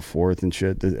 Back and forth and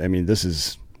shit. I mean, this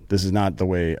is not the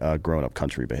way a grown-up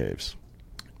country behaves.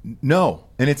 No,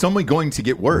 and it's only going to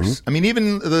get worse. Mm-hmm. I mean,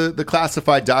 even the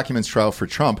classified documents trial for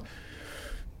Trump,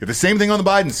 you have the same thing on the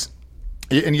Bidens.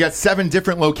 And you got 7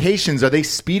 different locations. Are they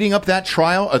speeding up that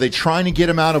trial? Are they trying to get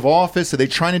him out of office? Are they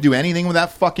trying to do anything with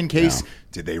that fucking case? No.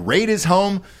 Did they raid his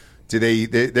home? Did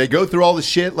they go through all the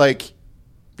shit? Like,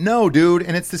 no, dude.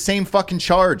 And it's the same fucking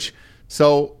charge.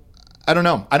 So I don't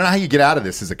know. I don't know how you get out of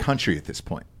this as a country at this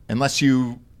point, unless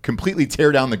you completely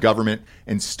tear down the government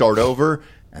and start over.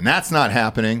 And that's not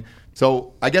happening.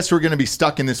 So I guess we're going to be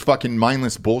stuck in this fucking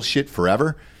mindless bullshit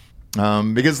forever.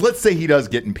 Because let's say he does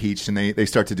get impeached and they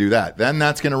start to do that. Then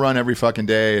that's going to run every fucking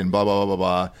day and blah, blah, blah,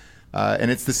 blah, blah.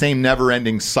 And it's the same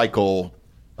never-ending cycle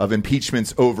of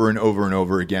impeachments over and over and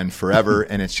over again forever.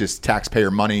 And it's just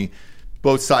taxpayer money,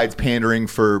 both sides pandering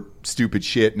for stupid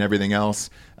shit and everything else.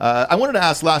 I wanted to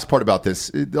ask last part about this.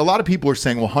 A lot of people are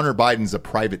saying, well, Hunter Biden's a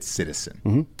private citizen.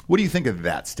 Mm-hmm. What do you think of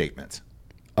that statement?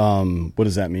 What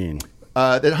does that mean?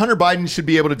 That Hunter Biden should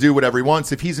be able to do whatever he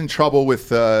wants. If he's in trouble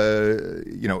with,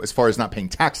 as far as not paying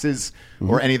taxes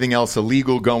or anything else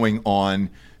illegal going on,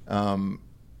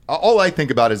 all I think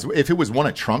about is if it was one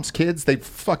of Trump's kids, they'd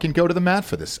fucking go to the mat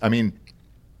for this. I mean,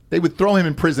 they would throw him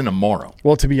in prison tomorrow.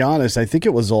 Well, to be honest, I think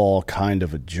it was all kind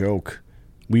of a joke.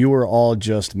 We were all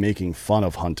just making fun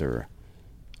of Hunter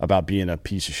about being a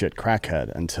piece of shit crackhead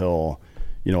until,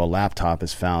 a laptop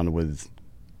is found with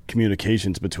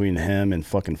communications between him and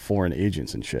fucking foreign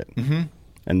agents and shit. Mm-hmm.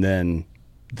 And then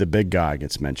the big guy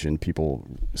gets mentioned. People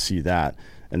see that.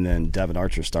 And then Devin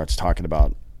Archer starts talking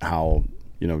about how,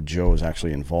 Joe is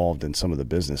actually involved in some of the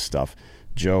business stuff.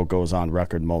 Joe goes on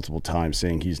record multiple times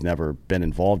saying he's never been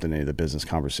involved in any of the business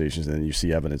conversations. And then you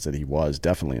see evidence that he was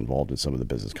definitely involved in some of the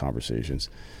business conversations.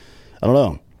 I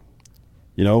don't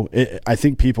know. I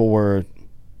think people were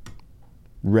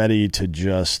ready to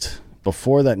just...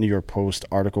 Before that New York Post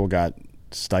article got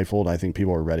stifled, I think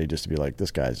people were ready just to be like,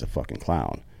 this guy's a fucking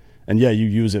clown. And yeah, you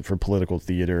use it for political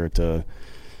theater to,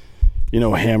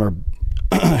 hammer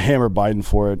Biden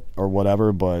for it or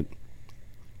whatever. But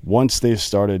once they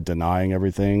started denying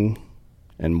everything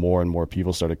and more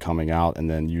people started coming out, and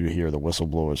then you hear the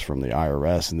whistleblowers from the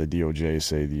IRS and the DOJ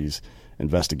say these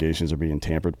investigations are being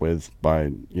tampered with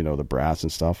by, the brass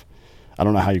and stuff. I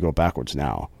don't know how you go backwards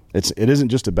now. It isn't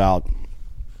just about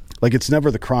Like, it's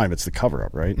never the crime, it's the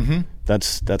cover-up, right? Mm-hmm.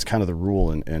 That's kind of the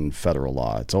rule in federal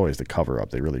law. It's always the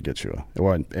cover-up that really gets you.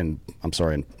 Or in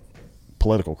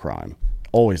political crime,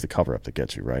 always the cover-up that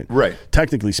gets you, right? Right.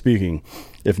 Technically speaking,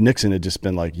 if Nixon had just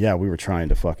been like, yeah, we were trying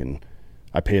to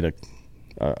I paid a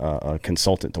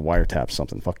consultant to wiretap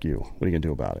something, fuck you. What are you going to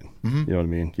do about it? Mm-hmm. You know what I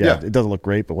mean? Yeah, it doesn't look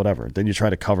great, but whatever. Then you try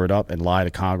to cover it up and lie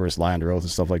to Congress, lie under oath and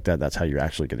stuff like that. That's how you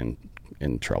actually get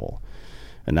in trouble.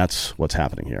 And that's what's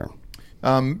happening here.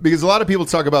 Because a lot of people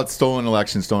talk about stolen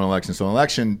election.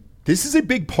 This is a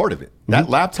big part of it. Mm-hmm. That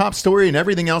laptop story and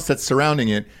everything else that's surrounding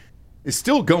it is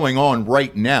still going on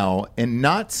right now, and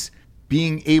not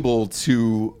being able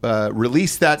to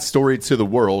release that story to the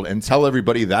world and tell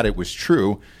everybody that it was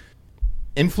true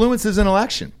influences an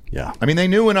election. Yeah. I mean, they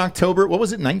knew in October, what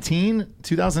was it,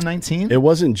 2019? It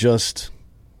wasn't just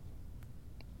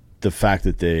the fact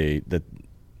that the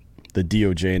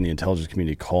DOJ and the intelligence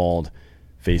community called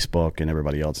Facebook and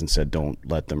everybody else and said, don't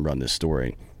let them run this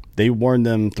story. They warned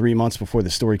them 3 months before the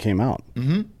story came out,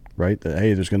 right? That,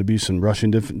 hey, there's going to be some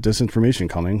Russian disinformation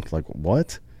coming. Like,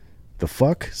 what the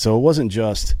fuck? So it wasn't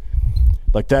just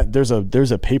like that. There's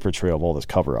a paper trail of all this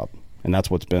cover up, and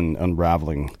that's what's been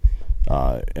unraveling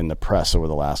in the press over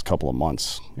the last couple of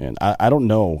months. And I don't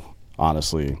know,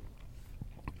 honestly,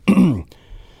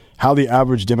 how the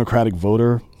average Democratic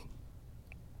voter,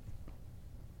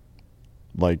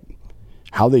 like,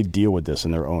 how they deal with this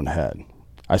in their own head.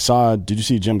 Did you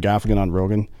see Jim Gaffigan on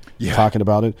Rogan talking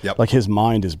about it? Yep. Like, his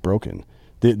mind is broken.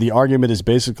 The argument is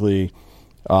basically,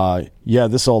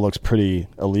 this all looks pretty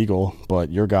illegal,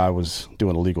 but your guy was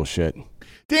doing illegal shit.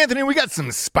 D'Anthony, we got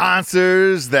some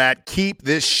sponsors that keep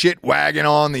this shit wagon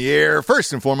on the air.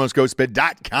 First and foremost,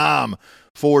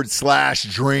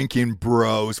 ghostbed.com/drinking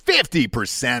bros.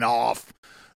 50% off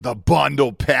the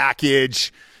bundle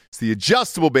package. It's the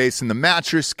adjustable base and the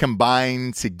mattress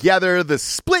combined together. The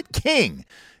Split King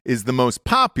is the most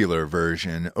popular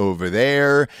version over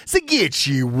there. So get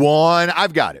you one.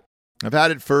 I've got it. I've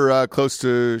had it for close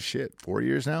to 4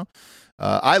 years now.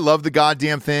 I love the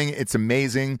goddamn thing. It's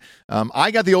amazing.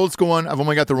 I got the old school one. I've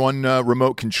only got the one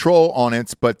remote control on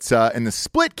it, but in the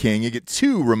Split King, you get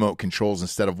 2 remote controls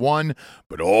instead of 1,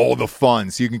 but all the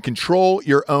fun. So you can control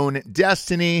your own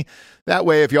destiny. That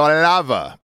way, if your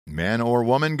lover, man or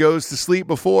woman, goes to sleep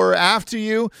before or after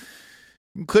you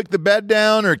can click the bed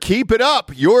down or keep it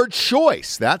up. Your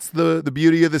choice. That's the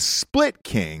beauty of the Split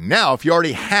King. Now, if you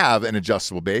already have an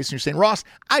adjustable base and you're saying, Ross,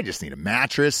 I just need a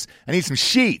mattress. I need some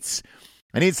sheets.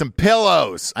 I need some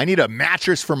pillows. I need a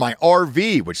mattress for my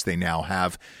RV, which they now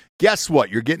have. Guess what?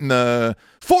 You're getting the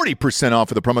 40%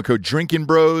 off of the promo code Drinking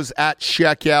Bros at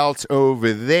checkout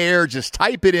over there. Just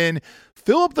type it in.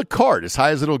 Fill up the cart as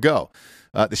high as it'll go.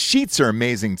 The sheets are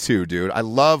amazing too, dude. I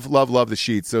love the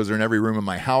sheets. Those are in every room in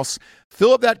my house.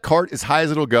 Fill up that cart as high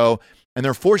as it'll go, and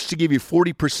they're forced to give you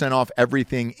 40% off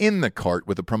everything in the cart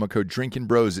with the promo code Drinking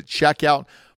Bros at checkout.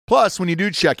 Plus, when you do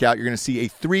check out, you're going to see a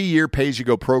 3-year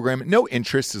pay-as-you-go program. No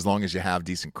interest as long as you have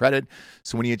decent credit.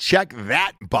 So when you check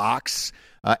that box,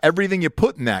 everything you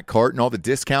put in that cart and all the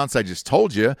discounts I just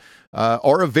told you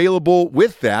are available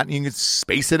with that. And you can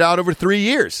space it out over 3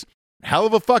 years. Hell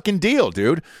of a fucking deal,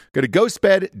 dude. Go to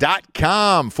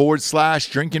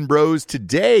ghostbed.com/drinking bros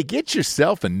today. Get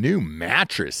yourself a new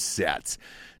mattress set.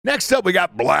 Next up, we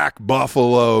got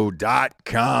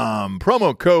blackbuffalo.com.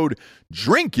 Promo code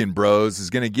Drinking Bros is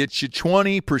going to get you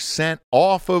 20%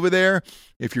 off over there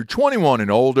if you're 21 and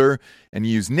older and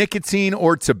use nicotine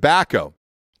or tobacco.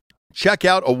 Check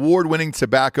out award-winning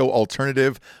tobacco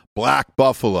alternative Black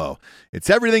Buffalo. It's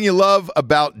everything you love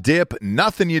about dip,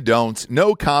 nothing you don't,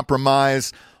 no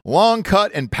compromise, long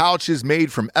cut and pouches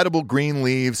made from edible green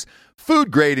leaves,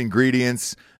 food-grade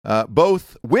ingredients,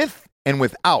 both with and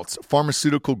without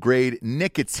pharmaceutical-grade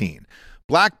nicotine.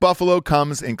 Black Buffalo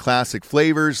comes in classic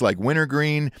flavors like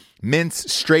wintergreen, mint,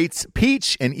 straights,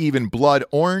 peach, and even blood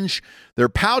orange. Their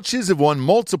pouches have won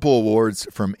multiple awards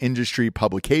from industry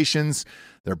publications.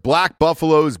 They're Black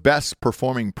Buffalo's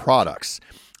best-performing products.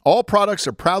 All products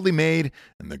are proudly made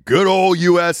in the good old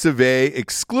U.S. of A.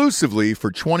 exclusively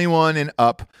for 21 and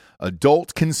up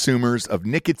adult consumers of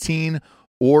nicotine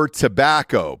or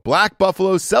tobacco. Black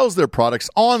Buffalo sells their products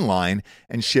online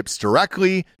and ships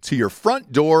directly to your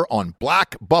front door on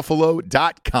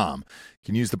blackbuffalo.com. You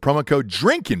can use the promo code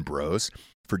Drinking Bros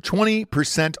for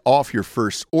 20% off your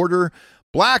first order.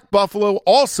 Black Buffalo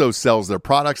also sells their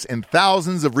products in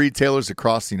thousands of retailers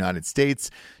across the United States.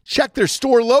 Check their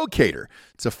store locator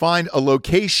to find a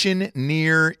location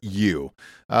near you.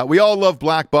 We all love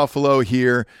Black Buffalo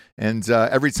here, and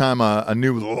every time a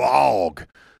new log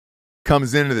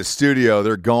comes into the studio,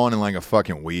 they're gone in like a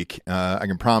fucking week. I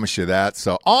can promise you that.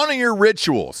 So honor your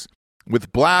rituals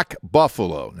with Black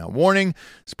Buffalo. Now, warning,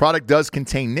 this product does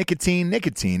contain nicotine.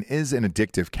 Nicotine is an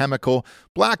addictive chemical.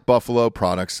 Black Buffalo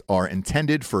products are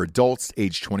intended for adults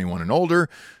age 21 and older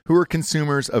who are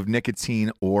consumers of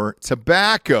nicotine or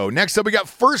tobacco. Next up, we got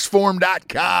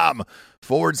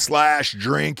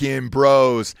firstform.com/drinking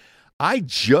bros. I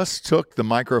just took the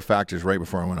microfactors right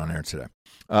before I went on air today.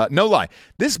 No lie.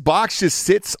 This box just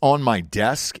sits on my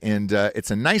desk, and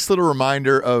it's a nice little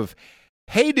reminder of,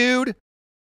 hey, dude,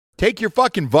 take your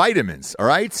fucking vitamins, all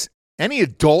right? Any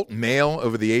adult male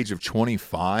over the age of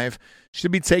 25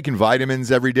 should be taking vitamins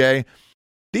every day.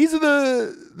 These are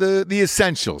the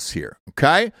essentials here,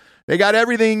 okay? They got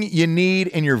everything you need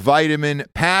in your vitamin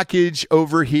package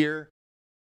over here.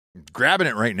 I'm grabbing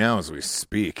it right now as we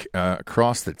speak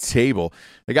across the table.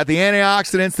 They got the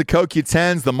antioxidants, the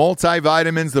CoQ10s, the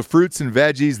multivitamins, the fruits and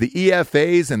veggies, the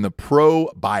EFAs, and the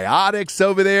probiotics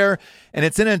over there. And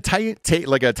it's in a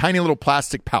like a tiny little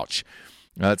plastic pouch.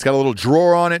 It's got a little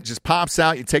drawer on it. Just pops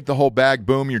out. You take the whole bag.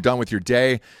 Boom, you're done with your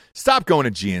day. Stop going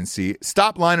to GNC.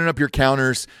 Stop lining up your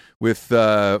counters with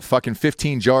fucking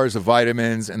 15 jars of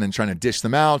vitamins and then trying to dish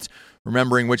them out,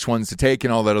 remembering which ones to take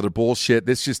and all that other bullshit.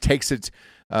 This just takes it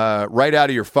right out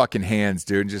of your fucking hands,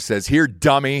 dude, and just says, here,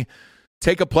 dummy,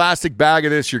 take a plastic bag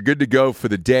of this. You're good to go for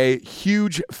the day.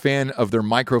 Huge fan of their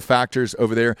microfactors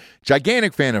over there.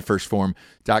 Gigantic fan of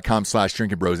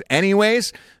firstform.com/drinking bros.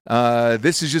 Anyways,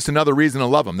 this is just another reason to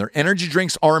love them. Their energy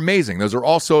drinks are amazing. Those are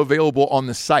also available on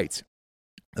the site.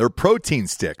 Their protein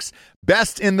sticks,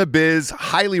 best in the biz.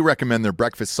 Highly recommend their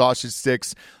breakfast sausage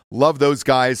sticks. Love those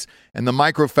guys. And the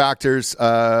microfactors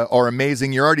are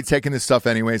amazing. You're already taking this stuff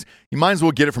anyways. You might as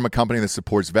well get it from a company that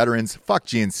supports veterans. Fuck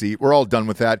GNC. We're all done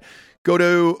with that. Go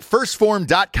to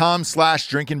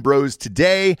firstform.com/drinking bros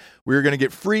today. We're going to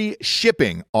get free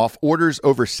shipping off orders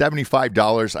over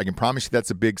 $75. I can promise you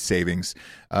that's a big savings.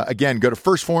 Again, go to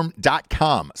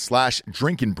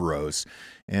firstform.com/drinking bros.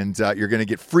 And you're going to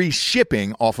get free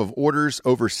shipping off of orders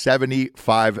over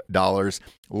 $75.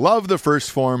 Love the First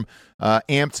Form.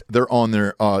 Amped. They're on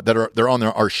their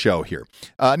our show here.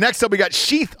 Next up, we got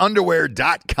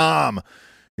sheathunderwear.com.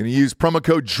 Going to use promo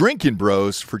code Drinking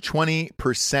Bros for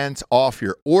 20% off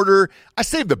your order. I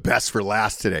saved the best for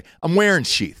last today. I'm wearing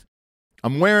Sheath.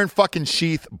 I'm wearing fucking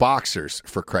Sheath boxers,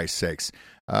 for Christ's sakes.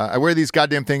 I wear these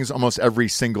goddamn things almost every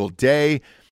single day.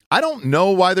 I don't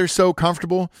know why they're so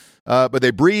comfortable, but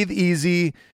they breathe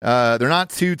easy. They're not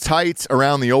too tight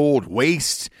around the old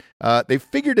waist. They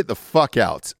figured it the fuck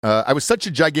out. I was such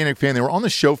a gigantic fan. They were on the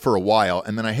show for a while,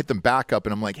 and then I hit them back up,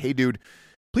 and I'm like, hey, dude,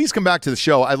 please come back to the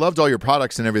show. I loved all your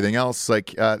products and everything else.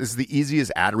 Like, this is the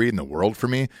easiest ad read in the world for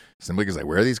me, simply because I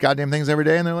wear these goddamn things every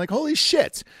day, and they're like, holy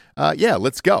shit. Yeah,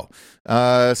 let's go.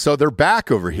 So they're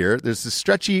back over here. There's this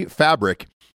stretchy fabric.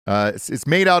 It's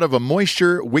made out of a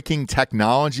moisture wicking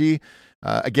technology.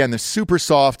 Again, they're super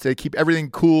soft. They keep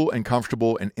everything cool and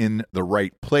comfortable and in the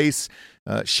right place.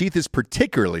 Sheath is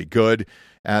particularly good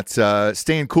at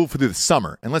staying cool through the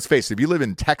summer. And let's face it, if you live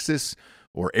in Texas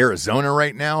or Arizona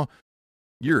right now,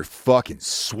 you're fucking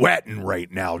sweating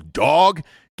right now, dog.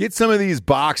 Get some of these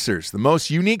boxers. The most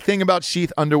unique thing about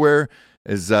Sheath underwear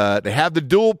is they have the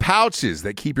dual pouches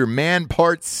that keep your man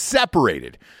parts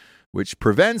separated, which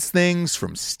prevents things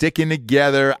from sticking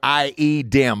together, i.e.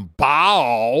 damn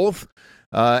balls,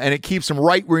 and it keeps them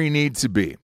right where you need to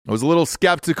be. I was a little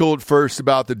skeptical at first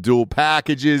about the dual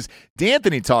packages.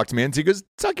 D'Anthony talked to me and he goes,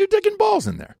 tuck your dick and balls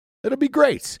in there. It'll be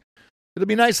great. It'll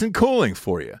be nice and cooling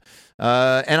for you.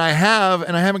 And I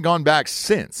haven't gone back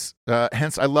since.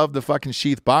 Hence, I love the fucking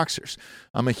Sheath boxers.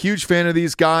 I'm a huge fan of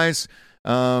these guys.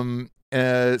 So go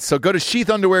to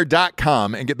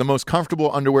sheathunderwear.com and get the most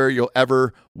comfortable underwear you'll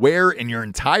ever wear in your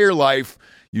entire life.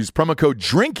 Use promo code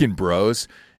Drinking Bros,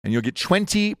 and you'll get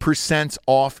 20%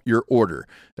 off your order.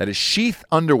 That is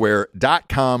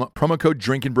sheathunderwear.com, promo code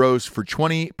Drinking Bros for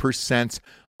 20%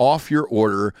 off your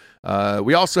order.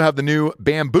 We also have the new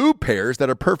bamboo pairs that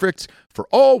are perfect for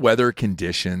all weather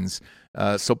conditions.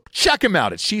 So check them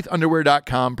out at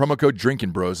sheathunderwear.com. Promo code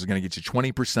Drinking Bros is going to get you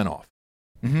 20% off.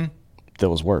 Mm-hmm. That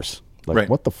was worse. Like, right.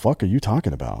 What the fuck are you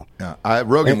talking about?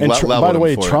 Rogan by the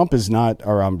way, Trump is not,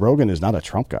 or Rogan is not a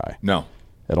Trump guy. No.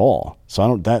 At all.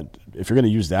 So if you're going to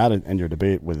use that in your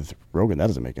debate with Rogan, that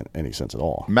doesn't make any sense at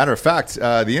all. Matter of fact,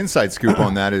 the inside scoop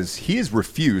on that is he has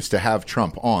refused to have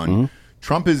Trump on. Mm-hmm.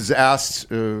 Trump is asked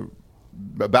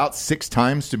about 6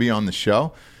 times to be on the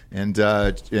show, and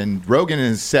Rogan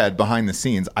has said behind the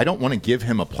scenes, I don't want to give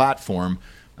him a platform,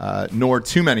 nor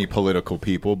too many political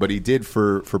people, but he did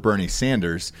for Bernie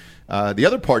Sanders. The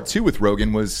other part, too, with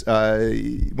Rogan was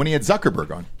when he had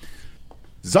Zuckerberg on.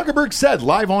 Zuckerberg said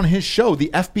live on his show, the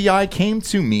FBI came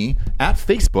to me at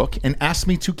Facebook and asked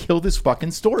me to kill this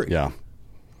fucking story. Yeah.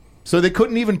 So they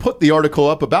couldn't even put the article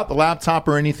up about the laptop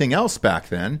or anything else back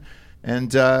then.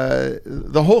 And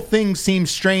the whole thing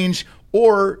seems strange.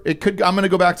 Or it could, I'm going to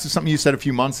go back to something you said a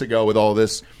few months ago with all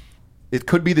this. It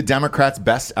could be the Democrats'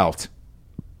 best out,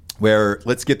 where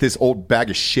let's get this old bag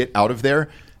of shit out of there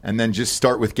and then just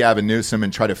start with Gavin Newsom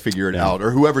and try to figure it out,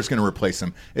 or whoever's going to replace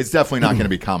him. It's definitely not going to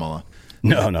be Kamala.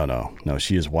 No.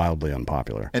 She is wildly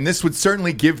unpopular. And this would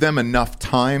certainly give them enough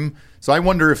time. So I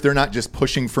wonder if they're not just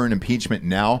pushing for an impeachment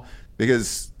now,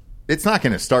 because it's not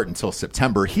going to start until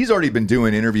September. He's already been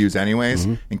doing interviews anyways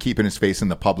and keeping his face in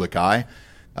the public eye.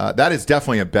 That is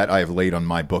definitely a bet I have laid on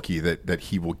my bookie that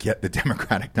he will get the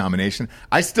Democratic nomination.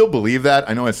 I still believe that.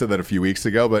 I know I said that a few weeks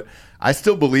ago, but I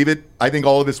still believe it. I think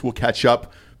all of this will catch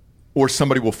up, or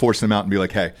somebody will force him out and be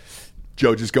like, hey,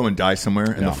 Joe, just go and die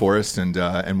somewhere in the forest, and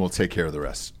we'll take care of the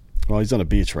rest. Well, he's on a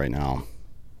beach right now.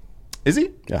 Is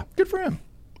he? Yeah. Good for him.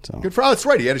 So. Good for. Oh, that's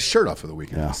right. He had his shirt off for the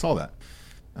weekend. Yeah. I saw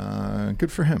that.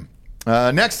 Good for him.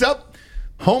 Next up,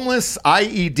 homeless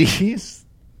IEDs.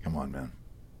 Come on, man.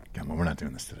 Come on. We're not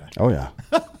doing this today. Oh, yeah.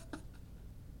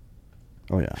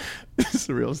 Is this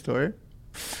a real story?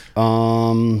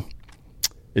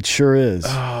 It sure is.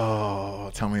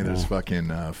 Oh, tell me there's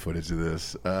fucking footage of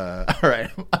this. All right.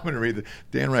 I'm going to read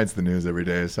Dan writes the news every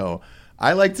day, so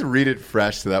I like to read it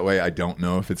fresh, so that way I don't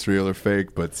know if it's real or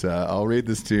fake, but I'll read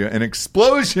this to you. An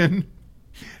explosion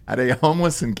at a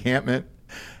homeless encampment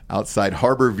outside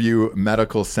Harborview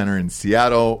Medical Center in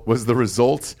Seattle was the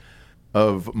result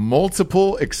of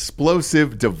multiple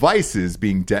explosive devices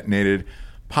being detonated,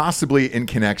 possibly in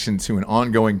connection to an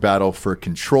ongoing battle for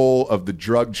control of the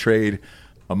drug trade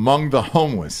among the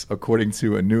homeless, according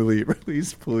to a newly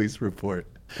released police report.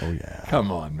 Oh, yeah.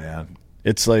 Come on, man.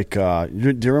 It's like, do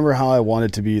you remember how I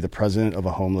wanted to be the president of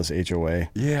a homeless HOA?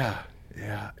 Yeah.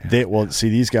 See,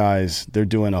 these guys, they're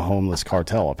doing a homeless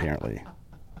cartel, apparently.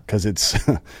 Because it's,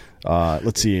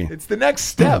 let's see. It's the next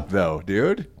step, though,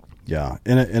 dude. Yeah.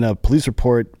 In a police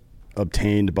report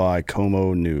obtained by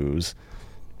Como News,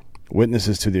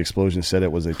 witnesses to the explosion said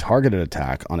it was a targeted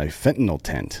attack on a fentanyl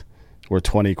tent where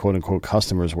 20 quote-unquote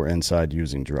customers were inside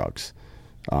using drugs.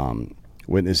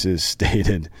 Witnesses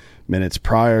stated minutes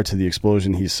prior to the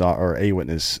explosion a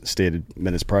witness stated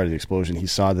minutes prior to the explosion he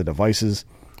saw the devices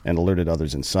and alerted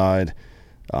others inside.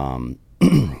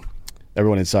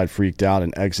 Everyone inside freaked out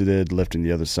and exited, lifting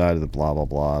the other side of the blah, blah,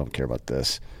 blah. I don't care about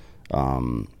this.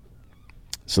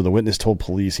 So the witness told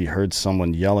police he heard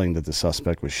someone yelling that the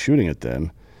suspect was shooting at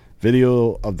them.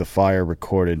 Video of the fire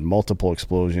recorded multiple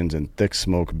explosions and thick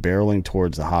smoke barreling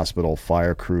towards the hospital.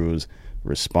 Fire crews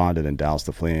responded and doused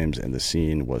the flames, and the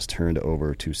scene was turned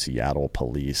over to Seattle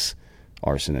police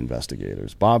arson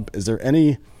investigators. Bob, is there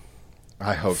any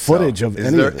footage of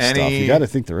any of this stuff? You got to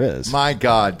think there is. My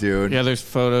God, dude. Yeah, there's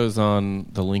photos on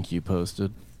the link you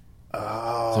posted.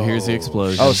 Oh. So here's the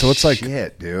explosion. Oh, so it's like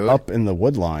shit, dude. Up in the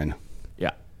wood line.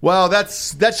 Yeah. Well,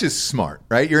 that's just smart,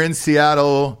 right? You're in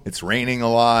Seattle. It's raining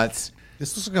a lot.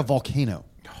 This looks like a volcano.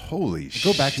 Holy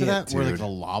shit, Go back to that, dude. where like the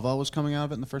lava was coming out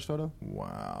of it in the first photo.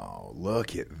 Wow.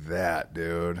 Look at that,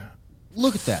 dude.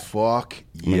 Look at that. Fuck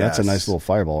I mean, that's a nice little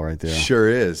fireball right there. Sure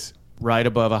is. Right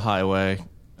above a highway.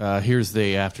 Here's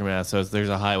the aftermath. So there's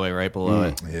a highway right below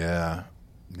it. Yeah.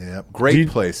 Great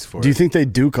place for it. Do you think they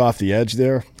duke off the edge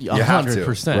there?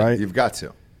 100%. Right? You've got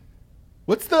to.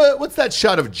 What's that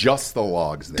shot of just the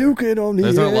logs there? Duke it on the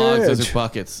edge. Those aren't logs, those are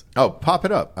buckets. Oh, pop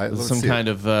it up. Some kind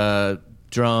of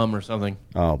drum or something.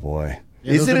 Oh, boy.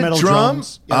 Yeah, is it a drum?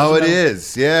 Yeah, it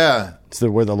is. Yeah. It's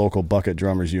where the local bucket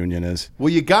drummers union is. Well,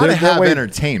 you got to have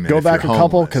entertainment. Go if back a you're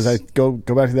couple, homeless. because I go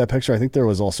back to that picture. I think there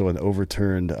was also an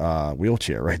overturned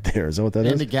wheelchair right there. Is that what that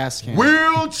is? And a gas can.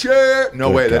 Wheelchair. No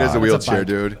Good way, that is God. a wheelchair,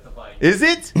 dude. Is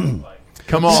it?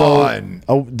 Come on.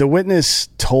 The witness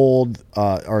told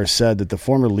or said that the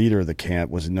former leader of the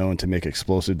camp was known to make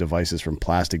explosive devices from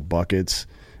plastic buckets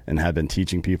and had been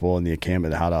teaching people in the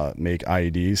encampment how to make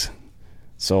IEDs.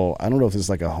 So I don't know if it's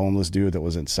like a homeless dude that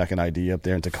was in Second ID up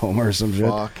there in Tacoma or some shit.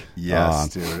 Fuck yes,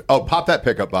 dude. Oh, pop that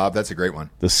pickup, Bob. That's a great one.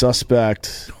 The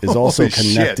suspect is also Holy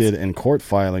connected shit. in court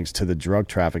filings to the drug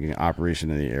trafficking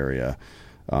operation in the area.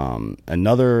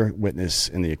 Another witness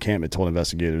in the encampment told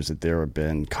investigators that there have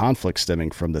been conflicts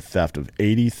stemming from the theft of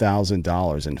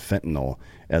 $80,000 in fentanyl,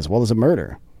 as well as a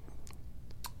murder.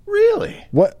 Really?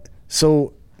 What?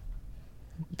 So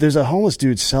there's a homeless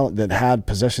dude that had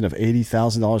possession of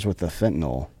 $80,000 worth of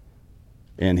fentanyl,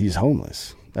 and he's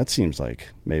homeless. That seems like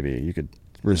maybe you could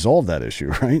resolve that issue,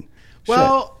 right?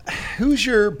 Well, who's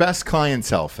your best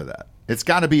clientele for that? It's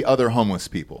got to be other homeless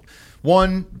people.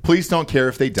 One, police don't care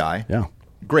if they die. Yeah.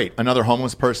 great. Another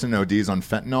homeless person ODs on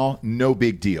fentanyl. No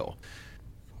big deal.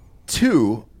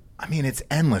 2, I mean, it's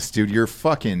endless, dude. You're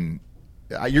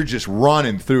just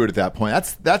running through it at that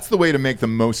point. That's the way to make the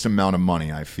most amount of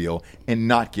money, I feel, and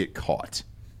not get caught.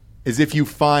 Is if you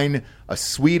find a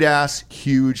sweet-ass,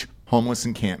 huge homeless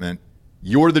encampment,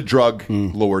 you're the drug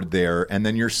lord there, and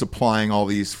then you're supplying all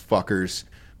these fuckers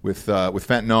with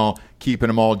fentanyl, keeping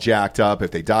them all jacked up.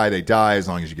 If they die, they die, as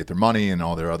long as you get their money and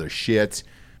all their other shit.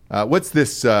 What's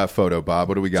this photo, Bob?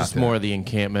 What do we got Just there? more of the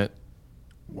encampment.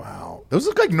 Wow. Those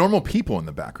look like normal people in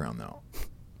the background, though.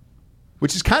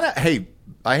 Which is kind of, hey,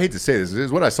 I hate to say this. This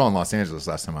is what I saw in Los Angeles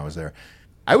last time I was there.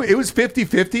 It was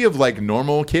 50-50 of like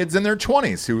normal kids in their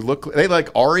 20s who they like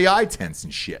REI tents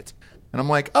and shit. And I'm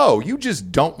like, oh, you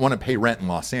just don't want to pay rent in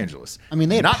Los Angeles. I mean,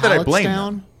 they had not that I blame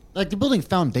down. them. Like, they're building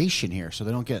foundation here so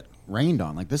they don't get rained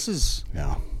on. Like, this is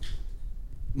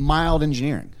mild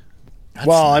engineering. That's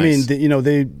nice. I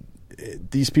mean,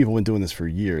 these people have been doing this for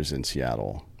years in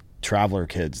Seattle. Traveler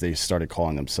kids, they started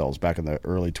calling themselves back in the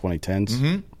early 2010s.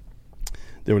 Mm-hmm.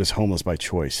 They were just homeless by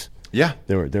choice. Yeah.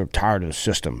 They were tired of the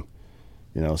system.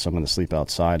 So I'm going to sleep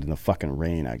outside in the fucking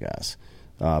rain, I guess.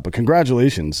 But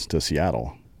congratulations to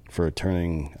Seattle for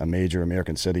turning a major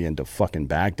American city into fucking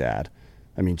Baghdad.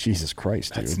 I mean, Jesus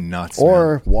Christ, dude. That's nuts,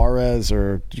 Or man. Juarez,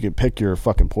 or you can pick your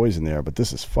fucking poison there, but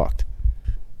this is fucked.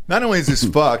 Not only is this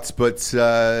fucked, but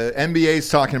NBA's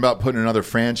talking about putting another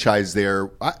franchise there.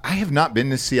 I have not been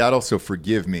to Seattle, so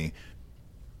forgive me.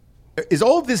 Is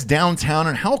all of this downtown,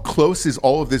 and how close is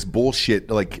all of this bullshit,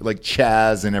 like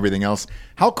Chaz and everything else?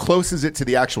 How close is it to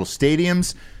the actual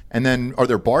stadiums? And then are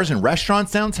there bars and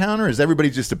restaurants downtown, or has everybody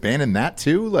just abandoned that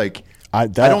too? Like, I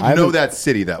don't know that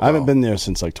city that well. I haven't been there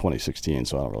since like 2016,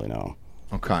 so I don't really know.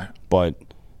 Okay. But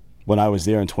when I was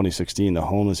there in 2016, the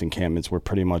homeless encampments were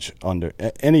pretty much under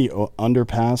any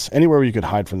underpass, anywhere where you could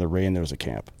hide from the rain, there was a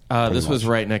camp. This was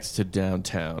right next to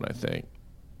downtown, I think.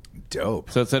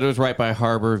 Dope. So it said it was right by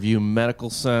Harbor View Medical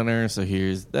Center. So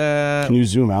here's that. Can you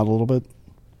zoom out a little bit?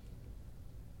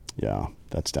 Yeah,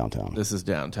 that's downtown. This is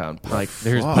downtown. Like,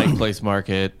 there's Pike Place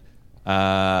Market.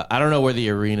 I don't know where the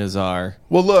arenas are.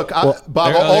 Well, look,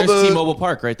 Bob, there's T-Mobile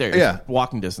Park right there. Yeah. It's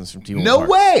walking distance from T-Mobile No Park.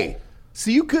 way.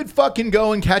 So you could fucking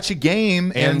go and catch a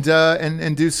game and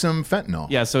do some fentanyl.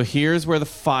 Yeah, so here's where the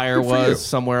fire was,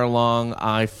 somewhere along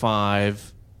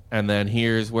I-5. And then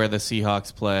here's where the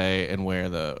Seahawks play and where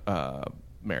the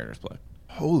Mariners play.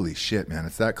 Holy shit, man.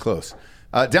 It's that close.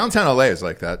 Downtown LA is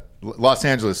like that. Los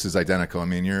Angeles is identical. I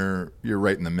mean, you're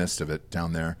right in the midst of it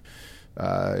down there.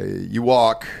 You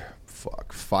walk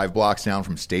 5 blocks down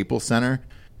from Staples Center,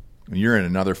 and you're in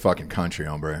another fucking country,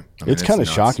 hombre. I mean, it's kind of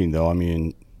shocking, though. I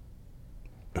mean,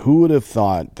 who would have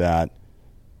thought that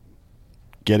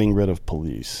getting rid of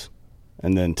police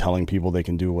and then telling people they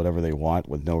can do whatever they want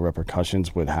with no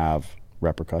repercussions would have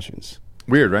repercussions?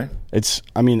 Weird, right?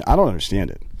 I don't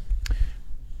understand it.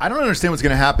 I don't understand what's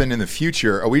going to happen in the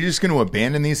future. Are we just going to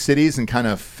abandon these cities and kind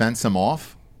of fence them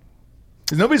off?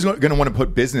 Because nobody's going to want to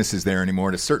put businesses there anymore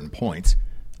at a certain point.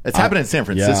 It's happened in San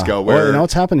Francisco. Where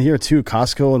it's happened here too.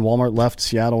 Costco and Walmart left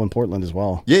Seattle and Portland as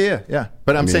well. Yeah.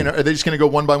 But I'm saying, are they just going to go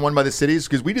one by one by the cities?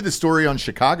 Because we did the story on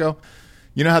Chicago.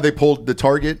 You know how they pulled the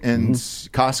Target and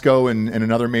Costco and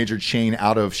another major chain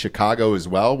out of Chicago as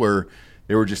well, where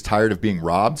they were just tired of being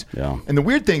robbed. Yeah. And the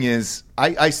weird thing is,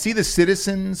 I see the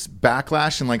citizens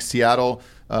backlash in like Seattle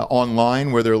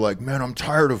online, where they're like, man, I'm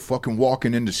tired of fucking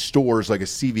walking into stores like a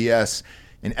CVS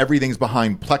and everything's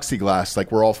behind plexiglass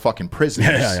like we're all fucking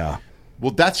prisoners. Yeah.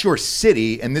 Well, that's your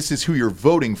city, and this is who you're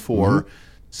voting for.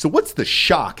 So what's the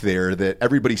shock there that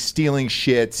everybody's stealing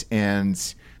shit and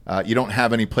you don't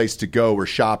have any place to go or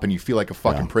shop and you feel like a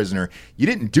fucking prisoner? You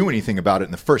didn't do anything about it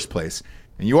in the first place,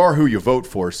 and you are who you vote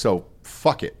for, so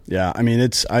fuck it. Yeah, I mean,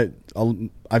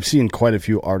 I've seen quite a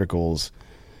few articles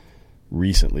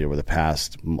recently over the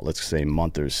past, let's say,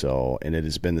 month or so, and it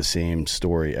has been the same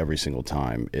story every single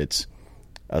time. It's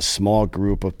a small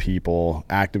group of people,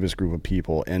 activist group of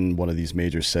people in one of these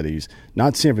major cities,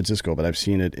 not San Francisco, but I've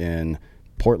seen it in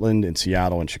Portland and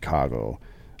Seattle and Chicago.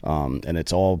 And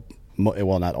it's all,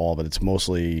 well, not all, but it's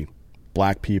mostly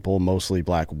black people, mostly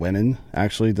black women,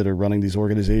 actually, that are running these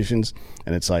organizations.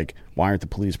 And it's like, why aren't the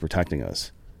police protecting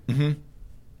us? Mm-hmm.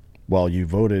 Well, you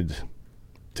voted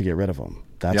to get rid of them.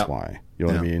 That's why. You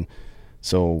know what I mean?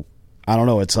 So, I don't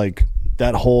know. It's like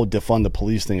that whole defund the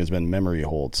police thing has been memory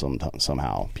hold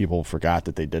somehow. People forgot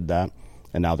that they did that,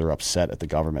 and now they're upset at the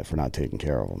government for not taking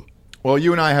care of them. Well,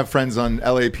 you and I have friends on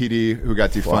LAPD who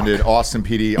got defunded. Austin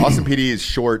PD. Austin PD is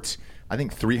short, I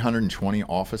think, 320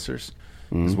 officers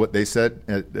is what they said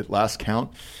at last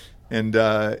count. And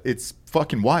it's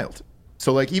fucking wild.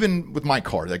 So, like, even with my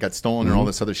car that got stolen and all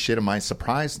this other shit, am I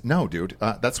surprised? No, dude.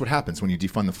 That's what happens when you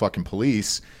defund the fucking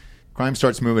police. Crime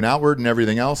starts moving outward and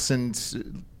everything else,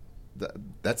 and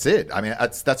that's it. I mean,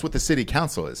 that's what the city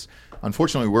council is.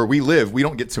 Unfortunately, where we live, we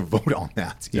don't get to vote on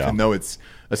that, even though it's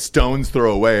a stone's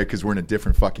throw away because we're in a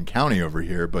different fucking county over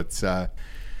here. But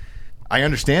I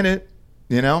understand it,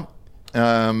 you know?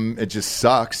 It just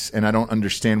sucks, and I don't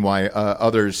understand why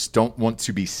others don't want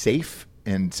to be safe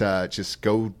and just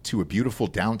go to a beautiful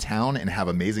downtown and have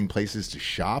amazing places to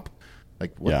shop.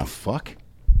 Like, what the fuck?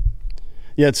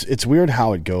 Yeah, it's weird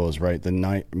how it goes, right? The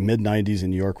mid-'90s in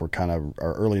New York were kind of,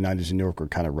 or early '90s in New York were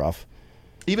kind of rough.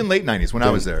 Even late '90s when I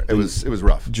was there, it was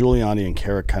rough. Giuliani and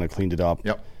Carrick kind of cleaned it up.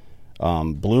 Yep.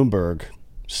 Bloomberg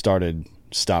started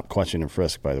Stop, Question, and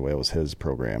Frisk, by the way. It was his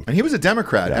program. And he was a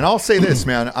Democrat. Yeah. And I'll say this,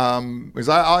 man, because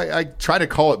I try to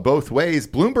call it both ways.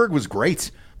 Bloomberg was great.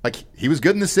 Like, he was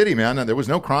good in the city, man. There was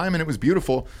no crime, and it was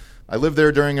beautiful. I lived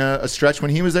there during a stretch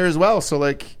when he was there as well. So,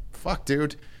 like, fuck,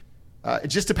 dude. It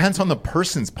just depends on the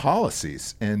person's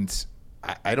policies. And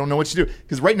I don't know what you do.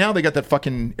 Because right now they got that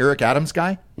fucking Eric Adams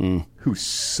guy who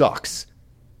sucks.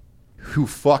 Who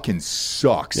fucking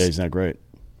sucks. Yeah, he's not great.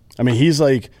 I mean, he's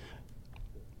like...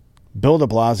 Bill de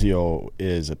Blasio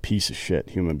is a piece of shit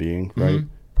human being, right?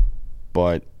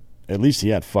 But at least he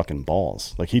had fucking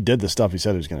balls. Like, he did the stuff he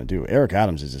said he was going to do. Eric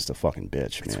Adams is just a fucking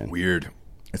bitch, man. It's weird.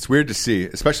 It's weird to see,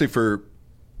 especially for,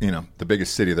 you know, the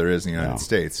biggest city there is in the United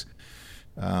States.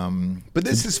 But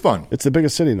this is fun. It's the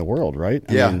biggest city in the world, right?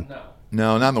 I mean,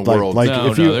 no, not in the world. Like,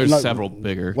 there's several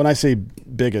bigger. When I say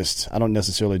biggest, I don't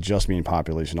necessarily just mean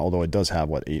population, although it does have,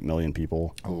 8 million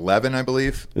people? 11, I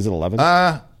believe. Is it 11?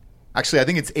 Actually, I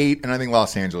think it's 8, and I think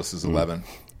Los Angeles is 11.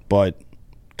 But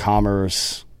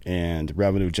commerce and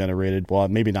revenue generated, well,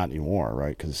 maybe not anymore,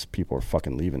 right? Because people are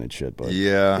fucking leaving and shit. But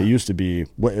it used to be,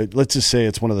 let's just say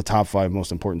it's one of the top 5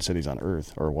 most important cities on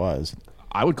Earth, or was.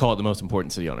 I would call it the most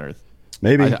important city on Earth.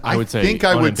 Maybe. I would say. I think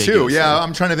I would too. Yeah,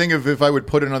 I'm trying to think of if I would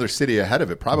put another city ahead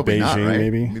of it. Probably Beijing, not,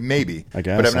 right? Maybe. I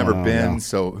guess. But I've never been,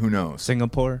 so who knows?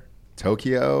 Singapore.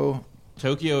 Tokyo.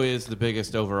 Tokyo is the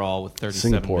biggest overall with 37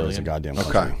 Singapore million. Is a goddamn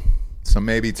country. Okay. So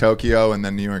maybe Tokyo and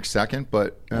then New York second,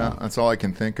 but that's all I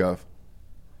can think of.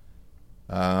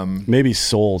 Maybe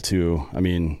Seoul too. I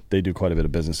mean, they do quite a bit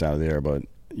of business out of there, but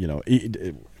you know,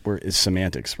 it's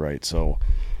semantics, right? So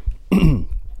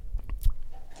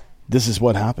this is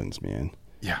what happens, man.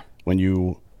 Yeah. When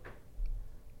you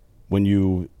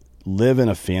live in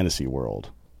a fantasy world,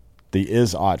 the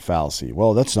is-ought fallacy.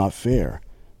 Well, that's not fair.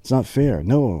 It's not fair.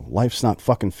 No, life's not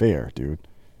fucking fair, dude.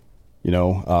 You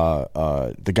know,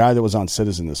 the guy that was on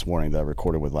Citizen this morning that I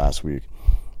recorded with last week,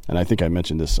 and I think I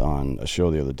mentioned this on a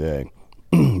show the other day,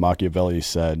 Machiavelli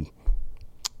said,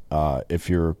 if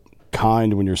you're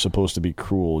kind when you're supposed to be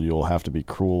cruel, you'll have to be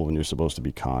cruel when you're supposed to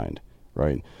be kind,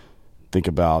 right? Think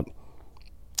about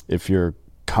if you're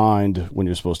kind when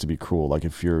you're supposed to be cruel. Like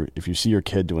if you see your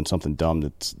kid doing something dumb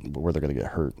that's where they're going to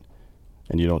get hurt,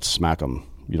 and you don't smack them,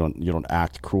 you don't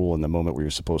act cruel in the moment where you're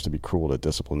supposed to be cruel to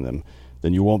discipline them,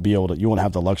 then you won't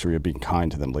have the luxury of being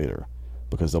kind to them later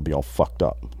because they'll be all fucked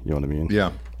up. You know what I mean?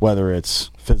 Yeah. Whether it's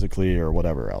physically or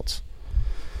whatever else.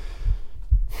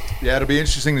 Yeah, it'll be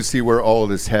interesting to see where all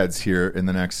of this heads here in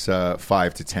the next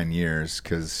 5 to 10 years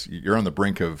because you're on the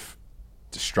brink of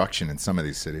destruction in some of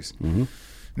these cities. Mm-hmm.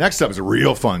 Next up is a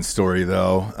real fun story,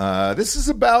 though. This is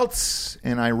about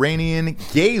an Iranian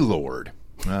gay lord.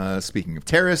 Speaking of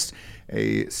terrorists,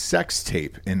 a sex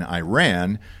tape in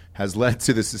Iran has led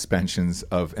to the suspensions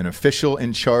of an official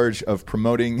in charge of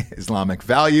promoting Islamic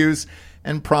values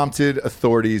and prompted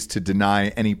authorities to deny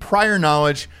any prior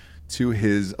knowledge to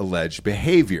his alleged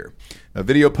behavior. A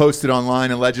video posted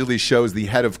online allegedly shows the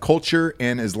head of culture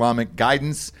and Islamic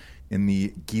guidance in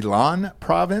the Gilan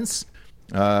province.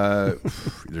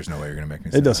 There's no way you're going to make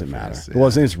me say it doesn't matter. Yeah. Well,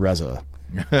 his name's Reza.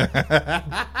 You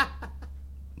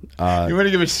want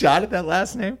to give a shot at that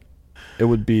last name? It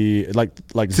would be like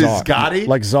Czar. Zagati?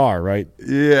 Like Czar, right?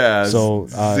 Yeah. So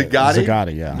Zagati?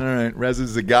 Zagati, yeah. All right. Reza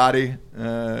Zagati.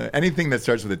 Anything that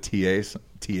starts with a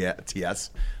TS,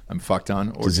 I'm fucked on.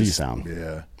 Or it's a Z sound.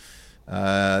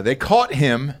 Yeah. They caught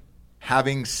him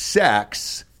having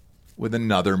sex with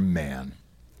another man.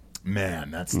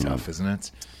 Man, that's tough, isn't it?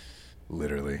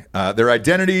 Literally. Their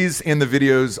identities and the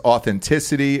video's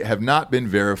authenticity have not been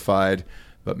verified,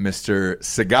 but Mr.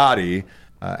 Zagati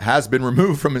has been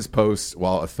removed from his post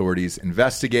while authorities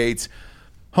investigate.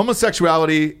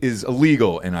 Homosexuality is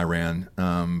illegal in Iran,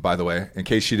 by the way, in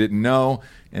case you didn't know.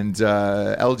 And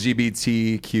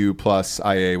LGBTQ plus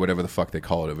IA, whatever the fuck they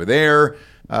call it over there,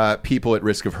 people at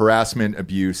risk of harassment,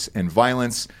 abuse, and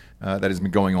violence that has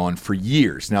been going on for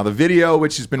years. Now, the video,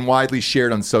 which has been widely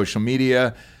shared on social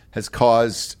media, has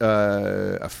caused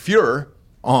a furor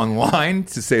online,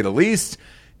 to say the least.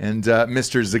 And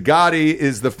Mr. Zagati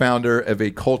is the founder of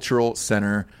a cultural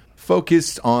center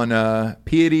focused on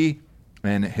piety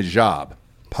and hijab.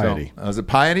 Piety. So, is it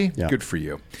piety? Yeah. Good for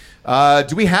you.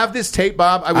 Do we have this tape,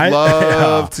 Bob? I would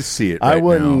love to see it. I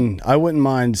wouldn't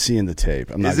mind seeing the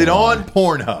tape. Is it on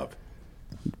Pornhub?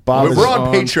 Bob We're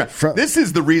on Patreon. This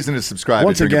is the reason to subscribe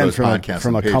once to again podcast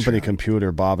from a Patreon. company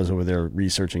computer. Bob is over there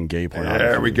researching gay pornography.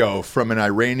 There we go. From an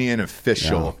Iranian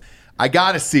official. Yeah. I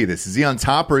got to see this. Is he on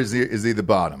top or is he the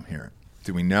bottom here?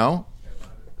 Do we know?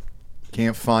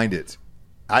 Can't find it.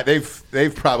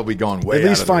 They've probably gone way. At least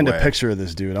out of their find way. a picture of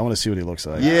this dude. I want to see what he looks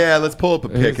like. Yeah, let's pull up a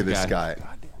pic of this guy.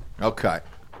 Okay.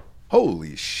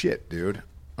 Holy shit, dude.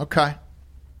 Okay.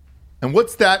 And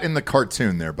what's that in the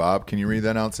cartoon there, Bob? Can you read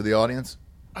that out to the audience?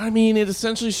 I mean, it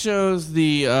essentially shows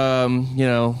the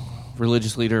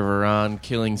religious leader of Iran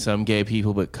killing some gay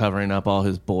people, but covering up all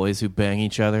his boys who bang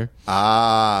each other.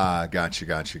 Ah, gotcha.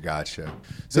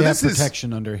 So they this have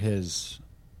protection under his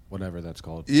whatever that's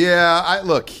called. Yeah, I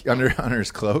look under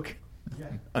his cloak,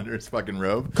 under his fucking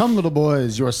robe. Come, little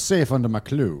boys, you're safe under my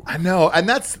clue. I know, and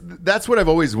that's what I've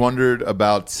always wondered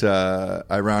about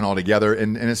Iran altogether,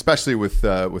 and especially with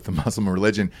the Muslim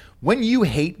religion. When you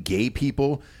hate gay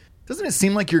people, doesn't it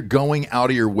seem like you're going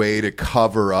out of your way to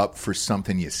cover up for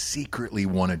something you secretly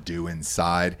want to do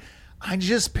inside? I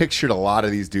just pictured a lot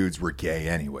of these dudes were gay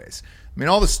anyways. I mean,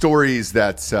 all the stories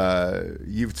that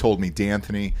you've told me,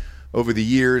 D'Anthony, over the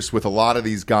years with a lot of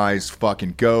these guys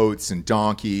fucking goats and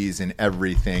donkeys and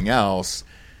everything else,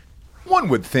 one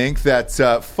would think that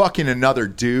fucking another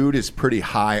dude is pretty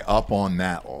high up on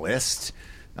that list,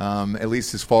 at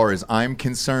least as far as I'm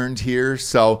concerned here.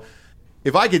 So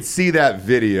if I could see that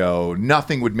video,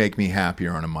 nothing would make me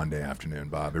happier on a Monday afternoon,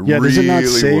 Bob. It does it not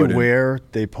say wouldn't. where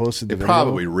they posted the video? They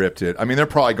probably ripped it. I mean, they're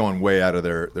probably going way out of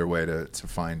their way to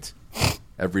find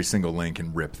every single link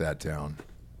and rip that down.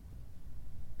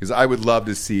 Because I would love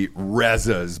to see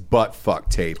Reza's butt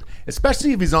fuck tape,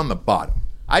 especially if he's on the bottom.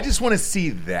 I just want to see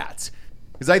that.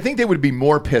 Because I think they would be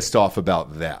more pissed off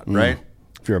about that, right?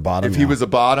 If you're a bottom. If he was a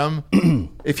bottom,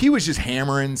 if he was just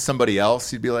hammering somebody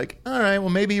else, you'd be like, all right, well,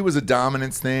 maybe it was a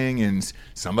dominance thing and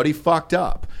somebody fucked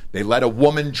up. They let a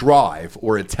woman drive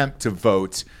or attempt to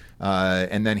vote,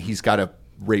 and then he's got to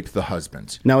rape the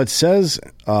husband. Now, it says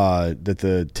that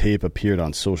the tape appeared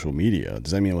on social media.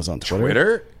 Does that mean it was on Twitter?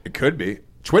 Twitter? It could be.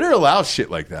 Twitter allows shit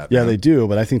like that. Yeah, man. they do,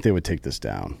 but I think they would take this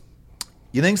down.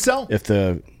 You think so? If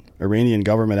the Iranian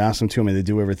government asked them to, I mean, they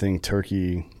do everything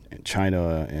Turkey,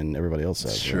 China, and everybody else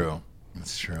says. That's true.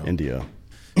 That's true. India.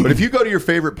 But if you go to your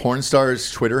favorite porn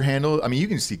star's Twitter handle, I mean, you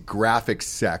can see graphic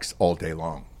sex all day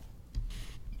long.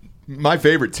 My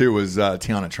favorite, too, was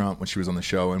Tiana Trump when she was on the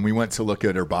show, and we went to look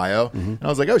at her bio, and I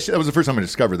was like, oh, shit, that was the first time I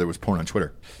discovered there was porn on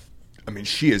Twitter. I mean,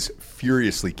 she is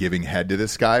furiously giving head to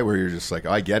this guy where you're just like,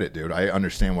 oh, I get it, dude. I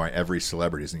understand why every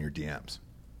celebrity is in your DMs.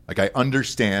 Like, I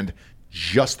understand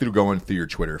just through going through your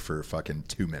Twitter for fucking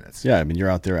 2 minutes. Yeah, I mean, you're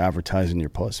out there advertising your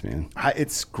puss, man.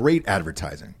 It's great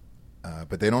advertising,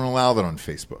 but they don't allow that on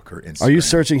Facebook or Instagram. Are you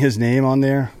searching his name on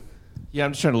there? Yeah,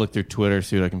 I'm just trying to look through Twitter,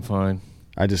 see what I can find.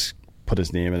 I just put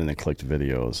his name in and then clicked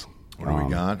videos. What do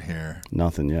we got here?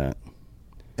 Nothing yet.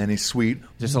 Any sweet?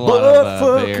 Just a lot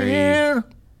of very...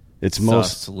 It's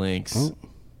most links. Oh.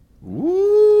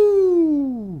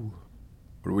 Woo!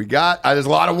 What do we got? There's a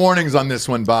lot of warnings on this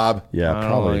one, Bob. Yeah,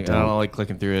 probably. I don't like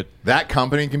clicking through it. That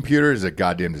company computer is a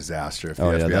goddamn disaster. If the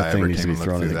FBI that thing ever needs to came be and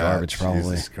thrown looked in through the that, garbage, probably.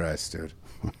 Jesus Christ, dude.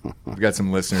 We've got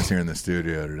some listeners here in the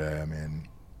studio today. I mean,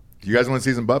 do you guys want to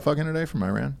see some butt fucking today from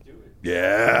Iran?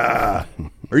 Yeah.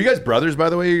 Are you guys brothers, by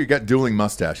the way? You got dueling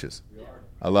mustaches. We are.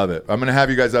 I love it. I'm going to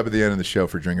have you guys up at the end of the show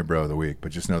for Drinking Bro of the Week,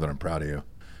 but just know that I'm proud of you.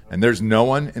 And there's no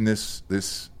one in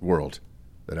this world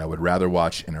that I would rather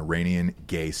watch an Iranian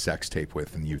gay sex tape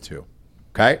with than you two.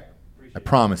 Okay? I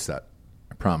promise that.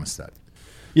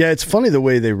 Yeah, it's funny the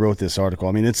way they wrote this article.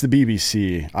 I mean, it's the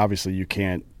BBC. Obviously, you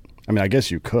can't. I mean, I guess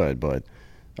you could, but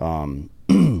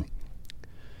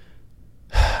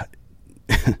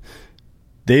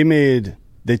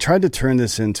they tried to turn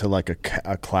this into like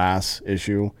a class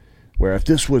issue where if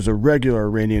this was a regular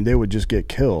Iranian, they would just get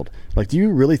killed. Like, do you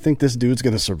really think this dude's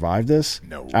going to survive this?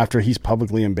 No. After he's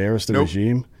publicly embarrassed the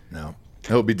regime? No.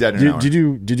 He'll be dead in an hour.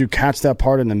 Did you catch that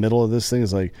part in the middle of this thing?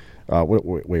 It's like,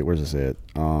 wait, where's this at?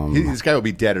 This guy will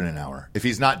be dead in an hour if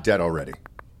he's not dead already.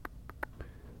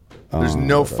 There's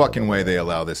no fucking way they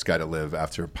allow this guy to live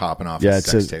after popping off his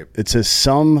sex tape. It says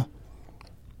some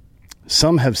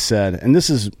have said, and this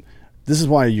is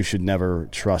why you should never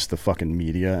trust the fucking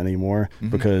media anymore,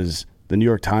 because the New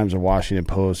York Times or Washington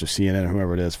Post or CNN or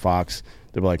whoever it is, Fox,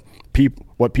 they're like,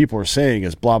 what people are saying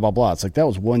is blah, blah, blah. It's like that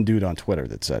was one dude on Twitter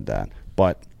that said that.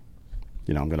 But,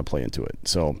 I'm going to play into it.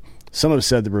 So some have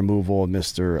said the removal of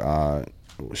Mr.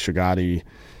 Shagati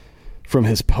from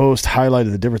his post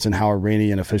highlighted the difference in how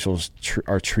Iranian officials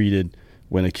are treated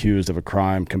when accused of a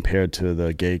crime compared to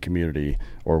the gay community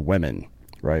or women,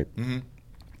 right? Mm-hmm.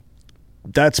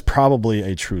 That's probably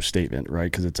a true statement,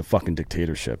 right? Because it's a fucking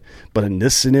dictatorship. But in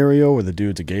this scenario where the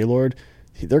dude's a gay lord,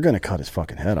 they're going to cut his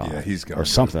fucking head off. Yeah, he's gone. Or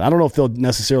something. I don't know if they'll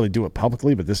necessarily do it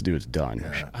publicly, but this dude's done.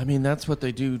 Yeah. I mean, that's what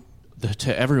they do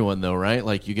to everyone, though, right?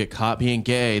 Like, you get caught being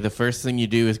gay, the first thing you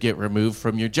do is get removed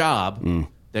from your job.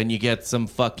 Then you get some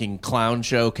fucking clown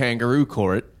show kangaroo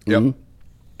court. Yep.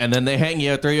 And then they hang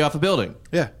you, throw you off a building.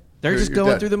 Yeah. They're just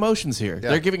going through the motions here.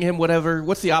 Yeah. They're giving him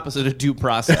what's the opposite of due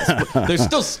process? There's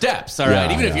still steps, all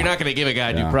right? Even if you're not going to give a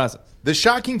guy due process. The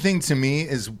shocking thing to me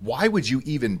is, why would you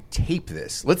even tape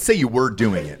this? Let's say you were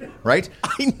doing it, right?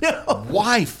 I know.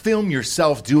 Why film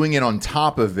yourself doing it on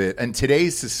top of it? In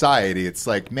today's society, it's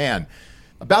like, man,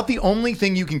 about the only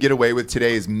thing you can get away with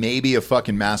today is maybe a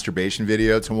fucking masturbation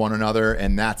video to one another,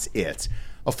 and that's it.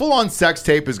 A full-on sex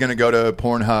tape is going to go to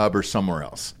Pornhub or somewhere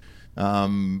else.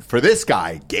 For this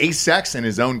guy, gay sex in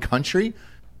his own country,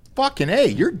 fucking A,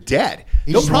 you're dead.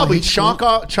 He'll probably chop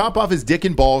off his dick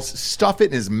and balls, stuff it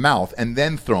in his mouth, and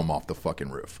then throw him off the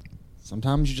fucking roof.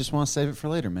 Sometimes you just want to save it for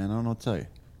later, man. I don't know what to tell you.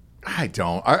 I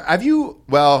don't. Have you?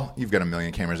 Well, you've got a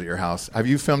million cameras at your house. Have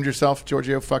you filmed yourself,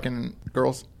 Giorgio, fucking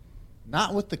girls?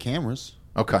 Not with the cameras.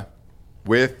 Okay.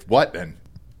 With what then?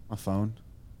 My phone.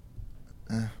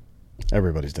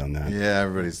 Everybody's done that. Yeah,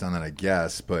 everybody's done that, I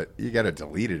guess. But you got to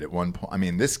delete it at one point. I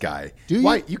mean, this guy.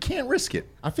 Why? You can't risk it.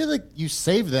 I feel like you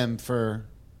save them for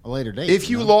a later date. If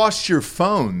you lost your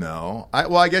phone, though,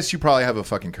 I guess you probably have a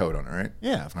fucking code on it, right?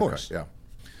 Yeah, of course. Okay, yeah.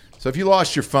 So if you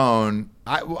lost your phone,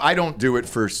 I don't do it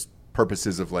for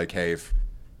purposes of like, hey, if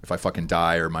I fucking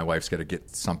die or my wife's got to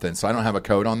get something. So I don't have a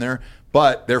code on there.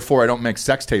 But therefore, I don't make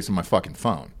sex tapes on my fucking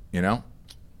phone, you know?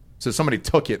 So if somebody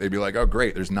took it, they'd be like, oh,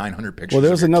 great, there's 900 pictures. Well,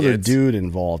 there's another kids. dude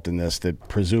involved in this that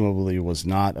presumably was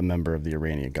not a member of the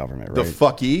Iranian government, right? The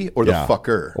fucky or the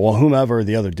fucker? Well, whomever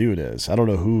the other dude is. I don't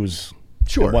know who's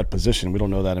in what position. We don't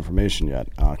know that information yet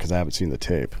because I haven't seen the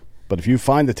tape. But if you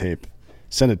find the tape,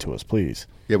 send it to us, please.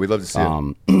 Yeah, we'd love to see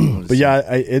it. But yeah,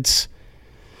 it's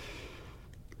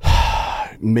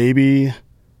maybe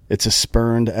it's a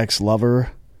spurned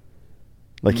ex-lover.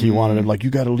 Like he wanted him, like, you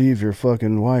got to leave your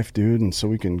fucking wife, dude, and so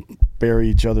we can bury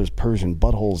each other's Persian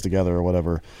buttholes together or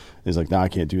whatever. And he's like, no, I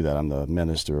can't do that. I'm the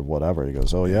minister of whatever. He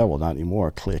goes, oh, yeah, well, not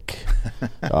anymore. Click.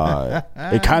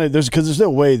 It kind of, because there's no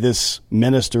way this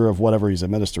minister of whatever he's a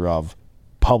minister of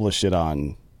published it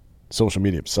on social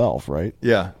media himself, right?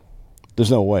 Yeah. There's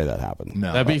no way that happened.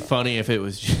 No. That'd be funny if it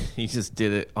was he just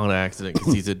did it on accident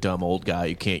because he's a dumb old guy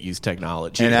who can't use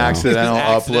technology. An accidental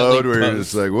upload where you're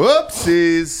just like,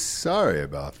 whoopsies, sorry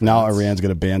about that. Now Iran's going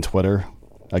to ban Twitter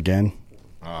again.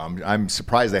 I'm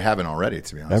surprised they haven't already,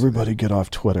 to be honest. Everybody get off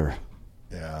Twitter.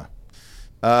 Yeah.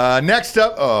 Next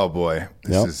up, oh boy.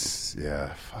 This is,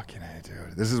 fucking A,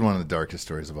 dude. This is one of the darkest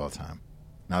stories of all time.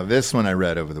 Now, this one I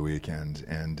read over the weekend,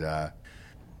 and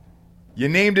you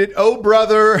named it, Oh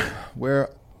Brother,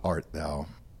 Where Art Thou?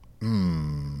 You're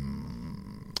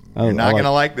not going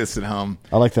to like this at home.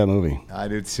 I like that movie. I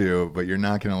do too, but you're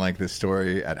not going to like this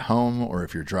story at home or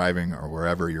if you're driving or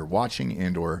wherever you're watching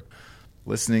and or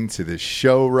listening to this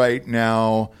show right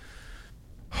now.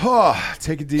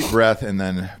 Take a deep breath and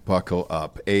then buckle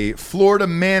up. A Florida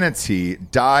manatee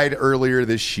died earlier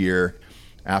this year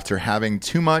after having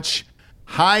too much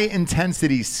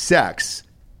high-intensity sex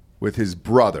with his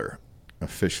brother.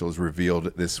 Officials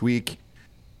revealed this week.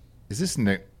 Is this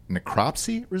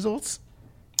necropsy results?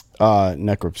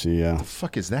 Necropsy, yeah. What the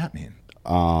fuck does that mean?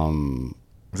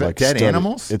 Is that like dead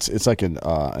animals? It's like an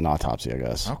autopsy, I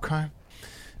guess. Okay.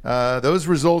 Those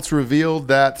results revealed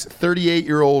that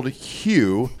 38-year-old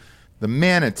Hugh, the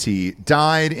manatee,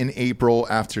 died in April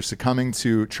after succumbing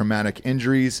to traumatic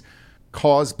injuries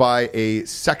caused by a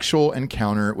sexual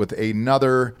encounter with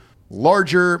another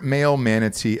larger male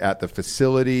manatee at the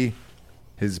facility,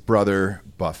 his brother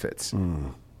Buffett.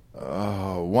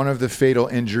 One of the fatal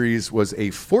injuries was a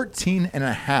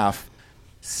 14.5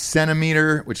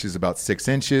 centimeter, which is about 6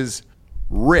 inches,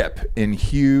 rip in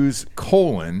Hugh's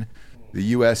colon.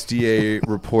 The USDA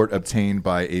report obtained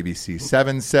by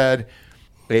ABC7 said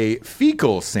A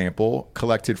fecal sample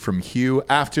collected from Hugh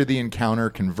after the encounter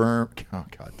confirmed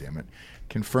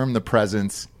the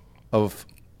presence of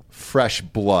fresh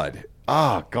blood.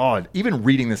 Oh, God. Even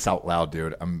reading this out loud,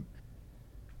 dude, I'm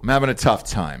having a tough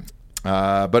time.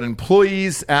 But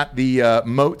employees at the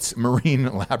Moats Marine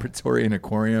Laboratory and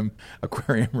Aquarium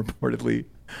reportedly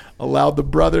allowed the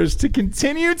brothers to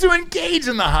continue to engage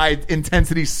in the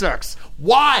high-intensity sex.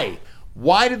 Why?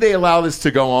 Why did they allow this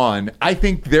to go on? I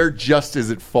think they're just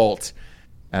as at fault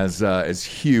as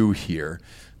Hugh here.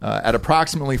 At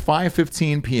approximately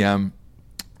 5:15 p.m.,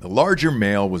 the larger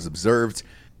male was observed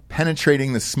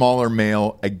penetrating the smaller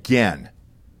male again.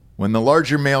 When the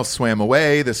larger male swam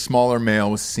away, the smaller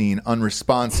male was seen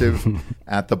unresponsive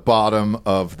at the bottom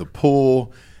of the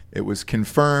pool. It was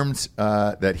confirmed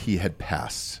that he had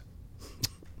passed,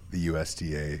 the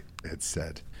USDA had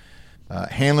said.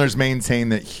 Handlers maintain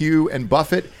that Hugh and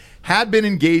Buffett had been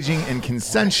engaging in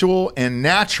consensual and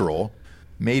natural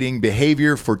mating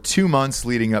behavior for 2 months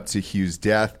leading up to Hugh's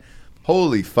death.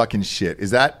 Holy fucking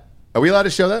shit. Are we allowed to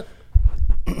show that?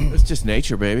 It's just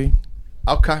nature, baby.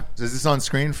 Okay. Is this on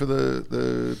screen for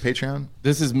the Patreon?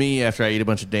 This is me after I eat a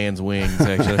bunch of Dan's wings,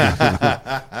 actually.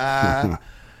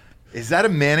 Is that a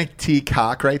manatee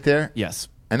cock right there? Yes.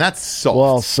 And that's soft.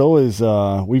 Well, so is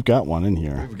we've got one in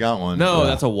here. We've got one. No,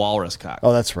 that's a walrus cock.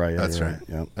 Oh, that's right. Yeah, that's right.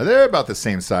 Yep. They're about the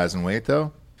same size and weight,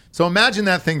 though. So imagine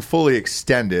that thing fully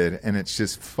extended, and it's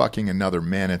just fucking another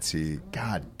manatee.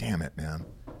 God damn it, man.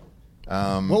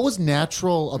 What was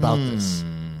natural about this?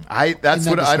 That's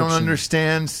what I don't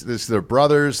understand. They're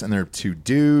brothers, and they're two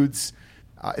dudes.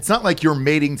 It's not like you're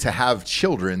mating to have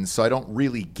children, so I don't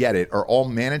really get it. Are all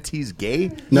manatees gay?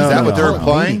 Is that what they're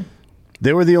implying?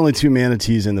 They were the only two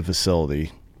manatees in the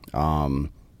facility.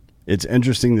 It's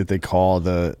interesting that they call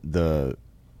the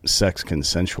sex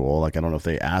consensual. Like, I don't know if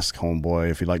they ask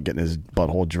homeboy if he liked getting his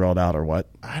butthole drilled out or what.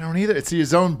 I don't either. It's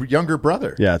his own younger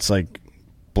brother. Yeah, it's like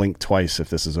blink twice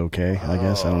if this is okay, I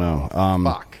guess. I don't know.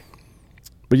 Fuck.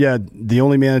 But yeah, the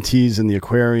only manatees in the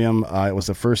aquarium, it was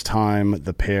the first time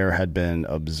the pair had been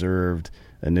observed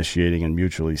initiating and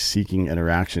mutually seeking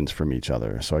interactions from each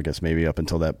other. So I guess maybe up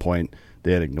until that point,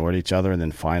 they had ignored each other, and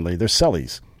then finally, they're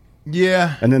cellies.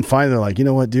 Yeah. And then finally, they're like, you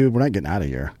know what, dude, we're not getting out of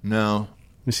here. No.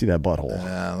 Let me see that butthole.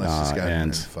 Let's just go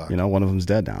and, fuck. one of them's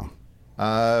dead now.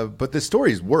 But the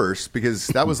story's worse because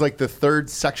that was like the third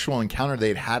sexual encounter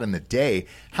they'd had in the day.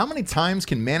 How many times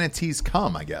can manatees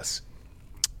come, I guess?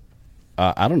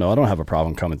 I don't know. I don't have a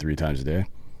problem coming 3 times a day.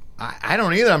 I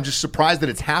don't either. I'm just surprised that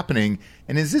it's happening.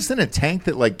 And is this in a tank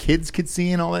that like kids could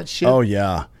see and all that shit? Oh,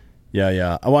 yeah.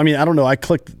 Yeah. Well, I mean, I don't know. I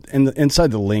clicked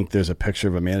inside the link. There's a picture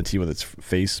of a manatee with its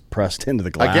face pressed into the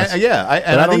glass. I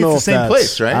think it's the same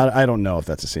place, right? I don't know if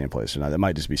that's the same place or not. It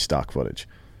might just be stock footage.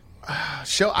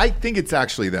 I think it's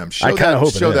actually them. I kind of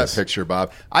hope show it that is. picture,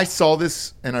 Bob. I saw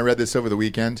this and I read this over the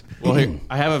weekend. Well, here,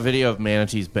 I have a video of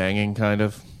manatees banging, kind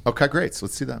of. Okay, great. So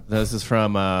let's see that. This is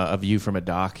from a view from a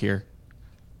dock here.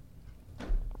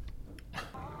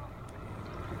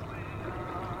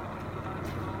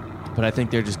 But I think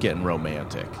they're just getting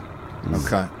romantic.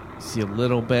 Okay. See a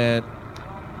little bit.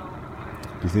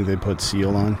 Do you think they put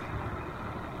seal on?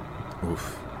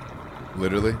 Oof.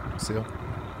 Literally, seal?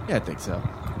 Yeah, I think so.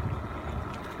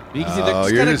 You can see they're just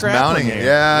you're kinda just mounting it. grappling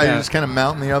Yeah, you're just kind of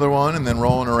mounting the other one and then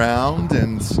rolling around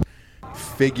and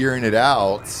figuring it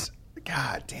out.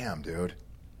 God damn, dude.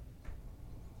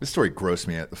 This story grossed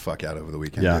me the fuck out over the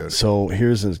weekend, Yeah. dude. So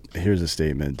here's a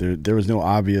statement. There was no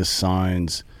obvious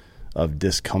signs of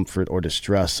discomfort or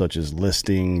distress, such as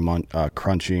listing,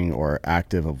 crunching, or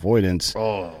active avoidance,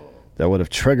 that would have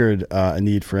triggered a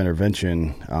need for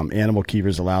intervention. Animal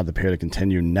keepers allowed the pair to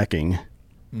continue necking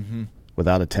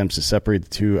without attempts to separate the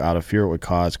two out of fear it would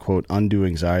cause, quote, undue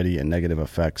anxiety and negative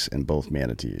effects in both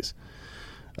manatees.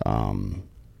 Don't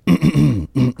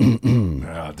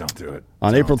do it.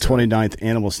 On April 29th,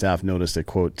 animal staff noticed a,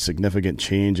 quote, significant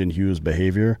change in Hugh's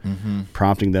behavior,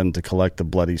 prompting them to collect the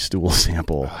bloody stool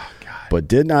sample, but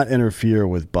did not interfere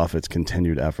with Buffett's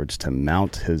continued efforts to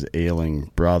mount his ailing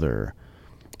brother.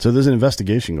 So there's an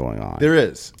investigation going on. There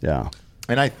is. Yeah.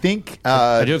 And I think...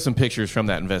 I do have some pictures from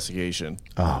that investigation.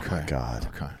 Oh, my God.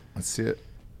 Okay. Let's see it.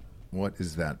 What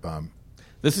is that, Bob?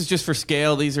 This is just for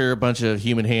scale. These are a bunch of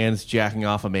human hands jacking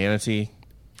off a manatee.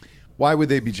 Why would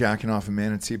they be jacking off a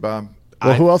manatee, Bob?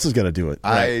 Well, who else is going to do it?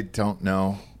 I don't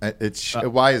know.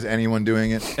 Why is anyone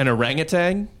doing it? An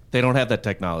orangutan? They don't have that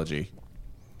technology.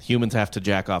 Humans have to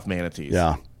jack off manatees.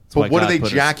 Yeah. But what are they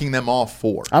jacking them off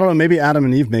for? I don't know. Maybe Adam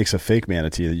and Eve makes a fake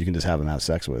manatee that you can just have them have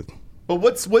sex with.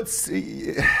 But what's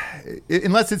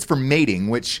unless it's for mating,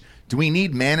 which do we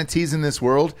need manatees in this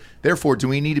world? Therefore, do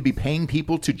we need to be paying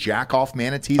people to jack off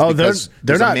manatees because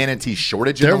there's a manatee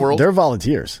shortage in the world? They're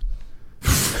volunteers.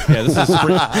 Yeah, this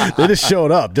is They just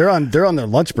showed up. They're on their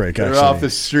lunch break. Actually, They're off the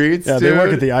streets. Yeah, dude. they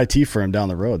work at the IT firm down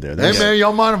the road there. Hey man,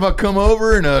 y'all mind if I come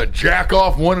over and jack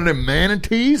off one of them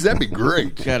manatees? That'd be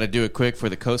great. Got to do it quick before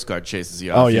the Coast Guard chases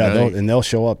you off. Oh yeah, you know? they'll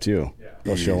show up too.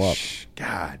 They'll show up.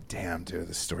 God damn, dude,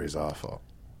 this story's awful.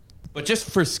 But just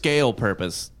for scale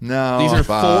purpose, no, these are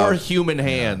Bob. 4 human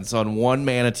hands on one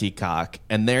manatee cock,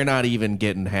 and they're not even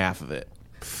getting half of it.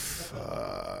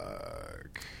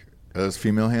 Fuck. Those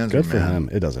female hands. Good are for man. him.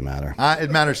 It doesn't matter.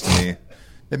 It matters to me.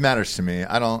 It matters to me.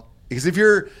 I don't, because if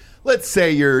you're, let's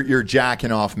say you're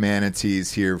jacking off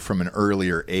manatees here from an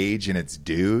earlier age, and it's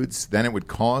dudes, then it would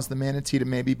cause the manatee to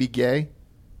maybe be gay,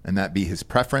 and that be his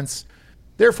preference.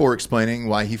 Therefore, explaining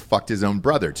why he fucked his own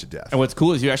brother to death. And what's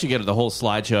cool is you actually get the whole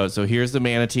slideshow. So here's the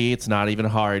manatee. It's not even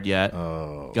hard yet.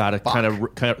 Oh, got to kind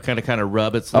of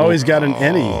rub its. Oh, he's got an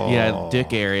any. Yeah,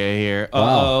 dick area here.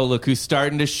 Wow. Oh, look who's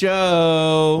starting to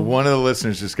show. One of the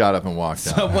listeners just got up and walked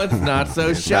out. Someone's not so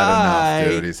He's shy. had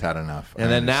enough, dude. He's had enough.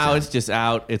 And then now it's just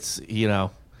out. It's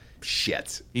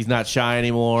shit. He's not shy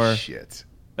anymore. Shit.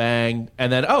 Bang.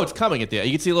 And then it's coming at the.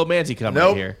 You can see a little manatee coming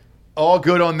Nope. right here. All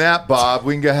good on that, Bob.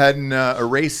 We can go ahead and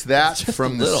erase that Just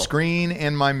from a the little. screen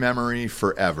and my memory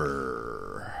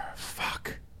forever.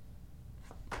 Fuck.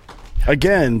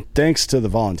 Again, thanks to the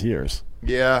volunteers.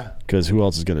 Yeah. Because who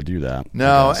else is going to do that?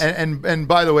 No, and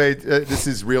by the way, this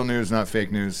is real news, not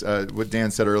fake news. What Dan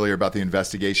said earlier about the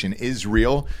investigation is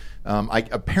real.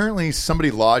 Apparently,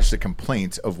 somebody lodged a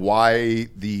complaint of why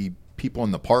the people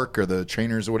in the park or the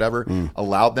trainers or whatever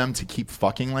allowed them to keep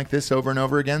fucking like this over and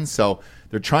over again. So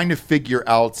they're trying to figure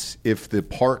out if the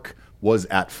park was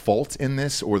at fault in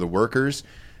this or the workers.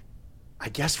 I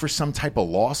guess for some type of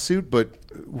lawsuit, but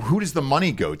who does the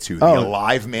money go to? The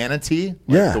alive manatee? Like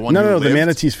Yeah. the one No, who the lived?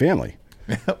 manatee's family.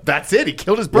 That's it. He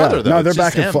killed his brother, Yeah. though. No, It's they're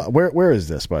just back in him. Where is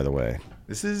this, by the way?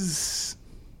 This is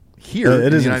here It in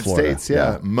is the in United Florida, States.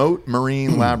 Yeah. yeah. Moat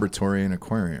Marine Laboratory and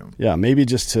Aquarium. Yeah, maybe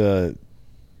just to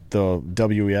the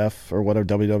WEF or whatever,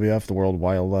 WWF, the World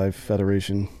Wildlife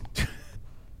Federation.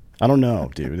 I don't know,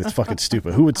 dude. It's fucking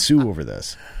stupid. Who would sue over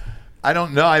this? I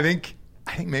don't know. I think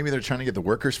maybe they're trying to get the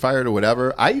workers fired or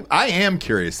whatever. I am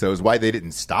curious, though, is why they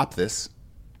didn't stop this.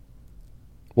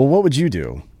 Well, what would you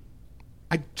do?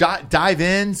 I dive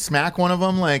in, smack one of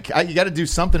them. Like, you got to do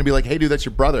something to be like, hey, dude, that's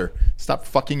your brother. Stop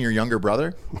fucking your younger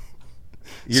brother.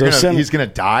 He's going to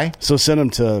die? So send him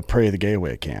to Pray the Gay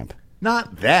Away camp.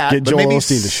 Not that. Get but Joel maybe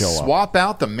Osteen to show up. Swap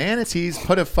out the manatees,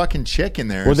 put a fucking chick in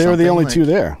there. Well, they were the only like, two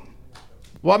there.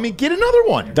 Well, I mean, get another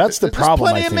one. That's the There's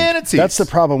problem, plenty I of think. manatees. That's the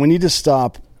problem. We need to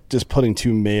stop just putting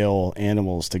two male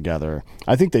animals together.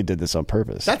 I think they did this on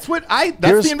purpose. That's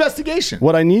the investigation.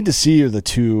 What I need to see are the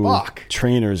two Fuck.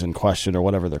 trainers in question, or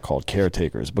whatever they're called,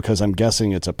 caretakers, because I'm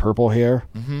guessing it's a purple hair,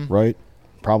 right?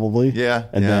 Probably. Yeah,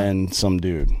 And yeah. then some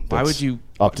dude. Why that's would you-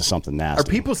 up to something nasty?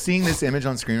 Are people seeing this image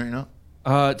on screen right now?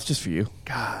 It's just for you.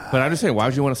 God. But I'm just saying, why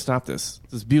would you want to stop this?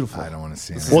 This is beautiful. I don't want to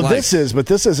see it. Well, this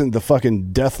isn't the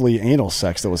fucking deathly anal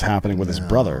sex that was happening with his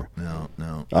brother. No. I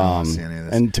don't want to see any of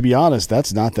this. And to be honest,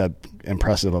 that's not that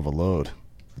impressive of a load.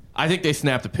 I think they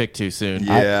snapped the pic too soon.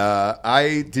 Yeah,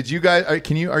 did you guys?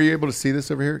 Are you able to see this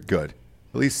over here? Good.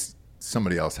 At least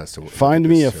somebody else has to. Find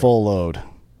me a full load,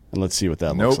 and let's see what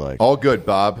that looks Nope. like. All good,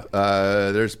 Bob.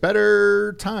 There's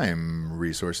better time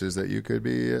resources that you could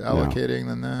be allocating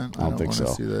than that. I don't think want so.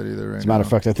 to see that either. Right As a matter now. of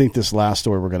fact, I think this last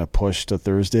story we're going to push to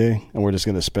Thursday, and we're just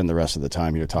going to spend the rest of the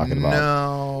time here talking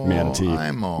about manatee.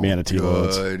 I'm all manatee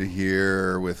loads. good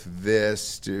here with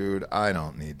this, dude. I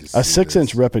don't need to see A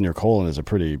 6-inch this. rip in your colon is a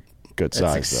pretty good That's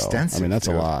size, extensive, though. I mean, that's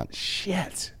dude. a lot.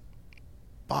 Shit.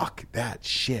 Fuck that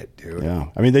shit, dude. Yeah.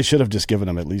 I mean, they should have just given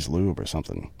him at least lube or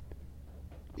something.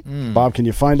 Bob, can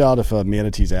you find out if a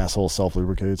manatee's asshole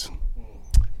self-lubricates?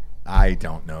 I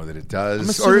don't know that it does.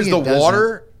 assuming Or is the it doesn't.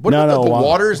 water? What, No, the wa-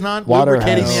 water is not water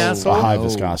lubricating has the asshole? a high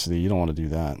viscosity. You don't want to do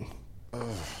that.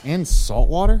 And salt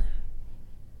water?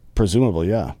 Presumably,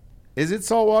 yeah. Is it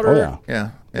salt water? Oh,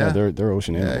 Yeah. Yeah, they're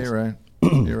ocean animals. Yeah, you're right.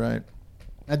 You're right.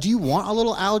 Now, do you want a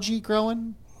little algae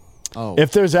growing? Oh,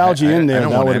 If there's algae I in there,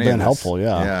 don't that want would have any of been this. helpful,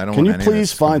 yeah. Yeah, I don't Can want you any of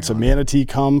please this find going some on. manatee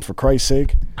cum, for Christ's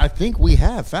sake? I think we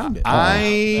have found it.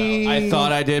 I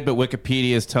thought I did, but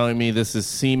Wikipedia is telling me this is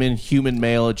semen, human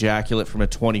male ejaculate from a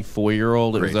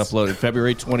 24-year-old. It was Great. uploaded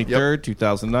February 23rd,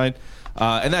 2009.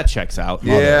 And that checks out.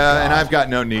 Yeah, and I've got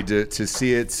no need to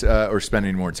see it or spend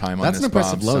any more time on That's this. an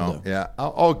impressive Bob, load, so, yeah,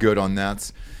 all good on that.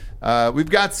 We've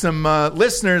got some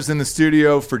listeners in the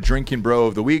studio for Drinking Bro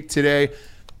of the Week today.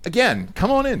 again,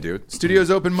 come on in, dude.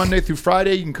 Studio's open Monday through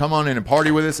Friday. You can come on in and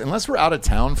party with us. Unless we're out of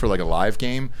town for like a live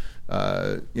game,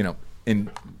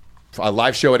 in a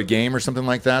live show at a game or something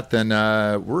like that, then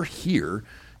we're here.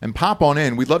 And pop on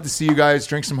in. We'd love to see you guys.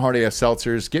 Drink some Hard AF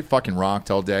seltzers. Get fucking rocked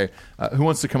all day. Who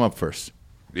wants to come up first?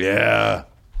 Yeah.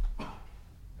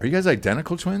 Are you guys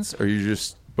identical twins? Or are you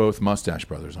just both mustache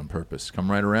brothers on purpose? Come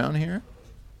right around here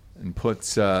and put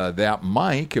that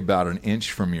mic about an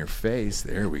inch from your face.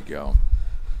 There we go.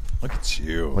 Look at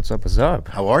you. What's up? What's up?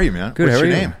 How are you, man? Good. What's How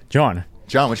your are you? name? John.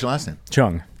 John, what's your last name?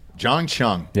 Chung. John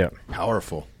Chung. Yeah.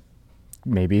 Powerful.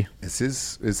 Maybe. Is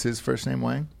his first name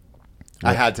Wang?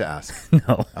 I had to ask.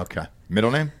 No. Okay. Middle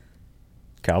name?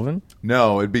 Calvin?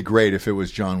 No, it'd be great if it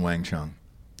was John Wang Chung.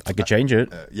 I could change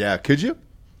it. Yeah, could you?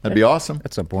 That'd be awesome.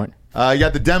 At some point. You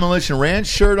got the Demolition Ranch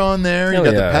shirt on there. Hell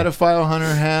You got yeah. the pedophile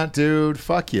hunter hat, dude.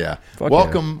 Fuck yeah.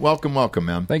 Welcome,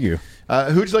 man. Thank you.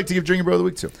 Who'd you like to give Drinking Bro of the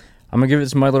Week to? I'm going to give it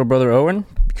to my little brother Owen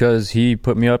because he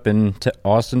put me up in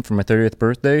Austin for my 30th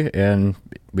birthday, and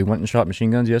we went and shot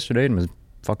machine guns yesterday, and it was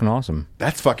fucking awesome.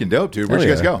 That's fucking dope, dude. Where'd Hell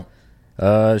you guys yeah.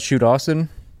 go? Shoot Austin.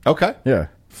 Okay. Yeah.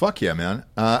 Fuck yeah, man.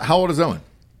 How old is Owen?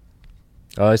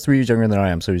 He's 3 years younger than I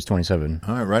am, so he's 27.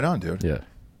 All right, right on, dude. Yeah.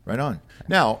 Right on.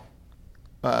 Now,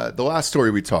 the last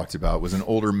story we talked about was an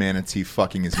older manatee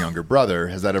fucking his younger brother.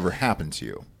 Has that ever happened to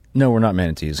you? No, we're not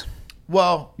manatees.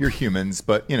 Well, you're humans,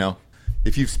 but,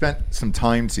 if you've spent some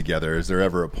time together, is there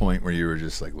ever a point where you were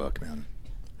just like, look, man.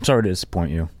 Sorry to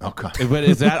disappoint you. Okay. But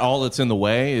is that all that's in the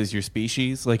way? Is your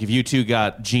species? Like, if you two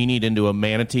got genied into a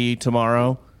manatee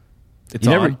tomorrow, it's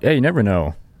on? You never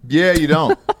know. Yeah, you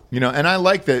don't. And I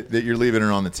like that you're leaving it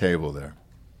on the table there.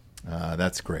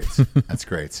 That's great. That's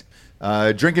great.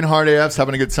 Drinking Hard AF's,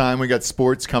 having a good time. We got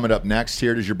sports coming up next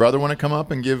here. Does your brother want to come up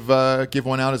and give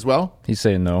one out as well? He's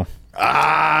saying no.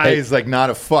 He's like not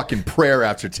a fucking prayer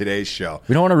after today's show.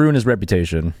 We don't want to ruin his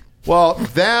reputation. Well,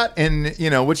 that and,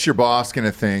 what's your boss going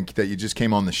to think that you just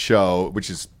came on the show, which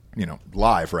is,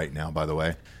 live right now, by the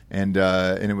way. And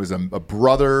it was a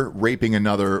brother raping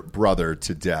another brother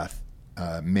to death,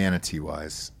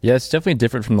 manatee-wise. Yeah, it's definitely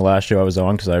different from the last show I was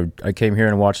on because I came here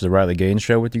and watched the Riley Gaines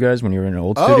show with you guys when you were in an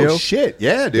old studio. Oh, shit.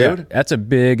 Yeah, dude. Yeah, that's a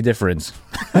big difference.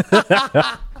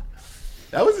 That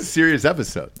was a serious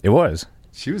episode. It was.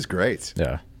 She was great.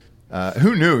 Yeah.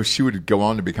 Who knew she would go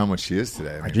on to become what she is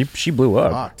today? I mean, she blew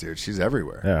up. Fuck, dude. She's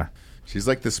everywhere. Yeah. She's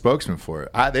like the spokesman for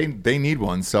it. They need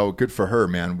one, so good for her,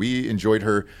 man. We enjoyed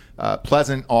her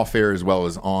pleasant off air as well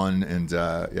as on, and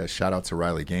shout out to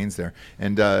Riley Gaines there,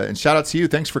 and shout out to you.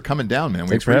 Thanks for coming down, man.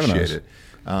 We appreciate it.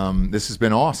 This has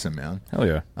been awesome, man. Hell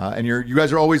yeah. And you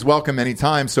guys are always welcome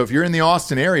anytime. So if you're in the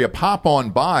Austin area, pop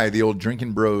on by the old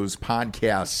Drinking Bros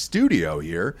podcast studio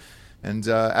here. And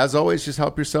as always, just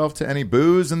help yourself to any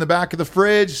booze in the back of the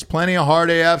fridge. Plenty of Hard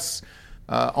AFs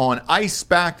on ice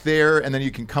back there. And then you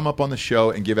can come up on the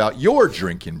show and give out your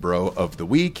Drinking Bro of the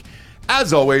Week.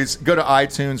 As always, go to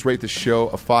iTunes, rate the show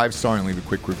a 5-star, and leave a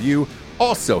quick review.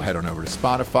 Also, head on over to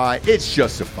Spotify. It's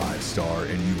just a 5-star,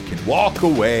 and you can walk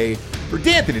away. For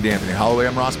D'Anthony Holloway,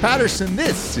 I'm Ross Patterson.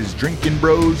 This is Drinking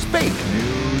Bros Fake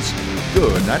News.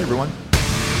 Good night, everyone.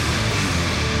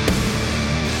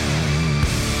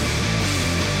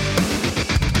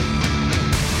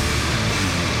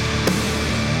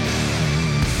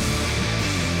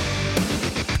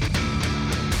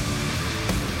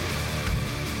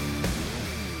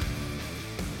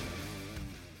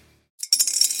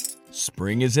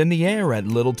 Spring is in the air at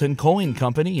Littleton Coin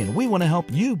Company, and we want to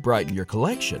help you brighten your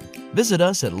collection. Visit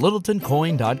us at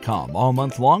littletoncoin.com all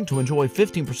month long to enjoy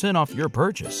 15% off your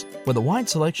purchase. With a wide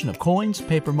selection of coins,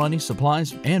 paper money,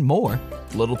 supplies, and more,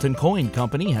 Littleton Coin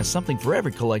Company has something for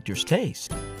every collector's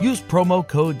taste. Use promo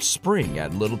code SPRING at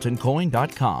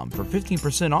littletoncoin.com for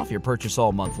 15% off your purchase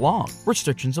all month long.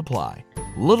 Restrictions apply.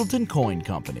 Littleton Coin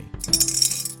Company.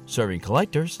 Serving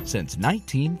collectors since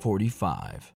 1945.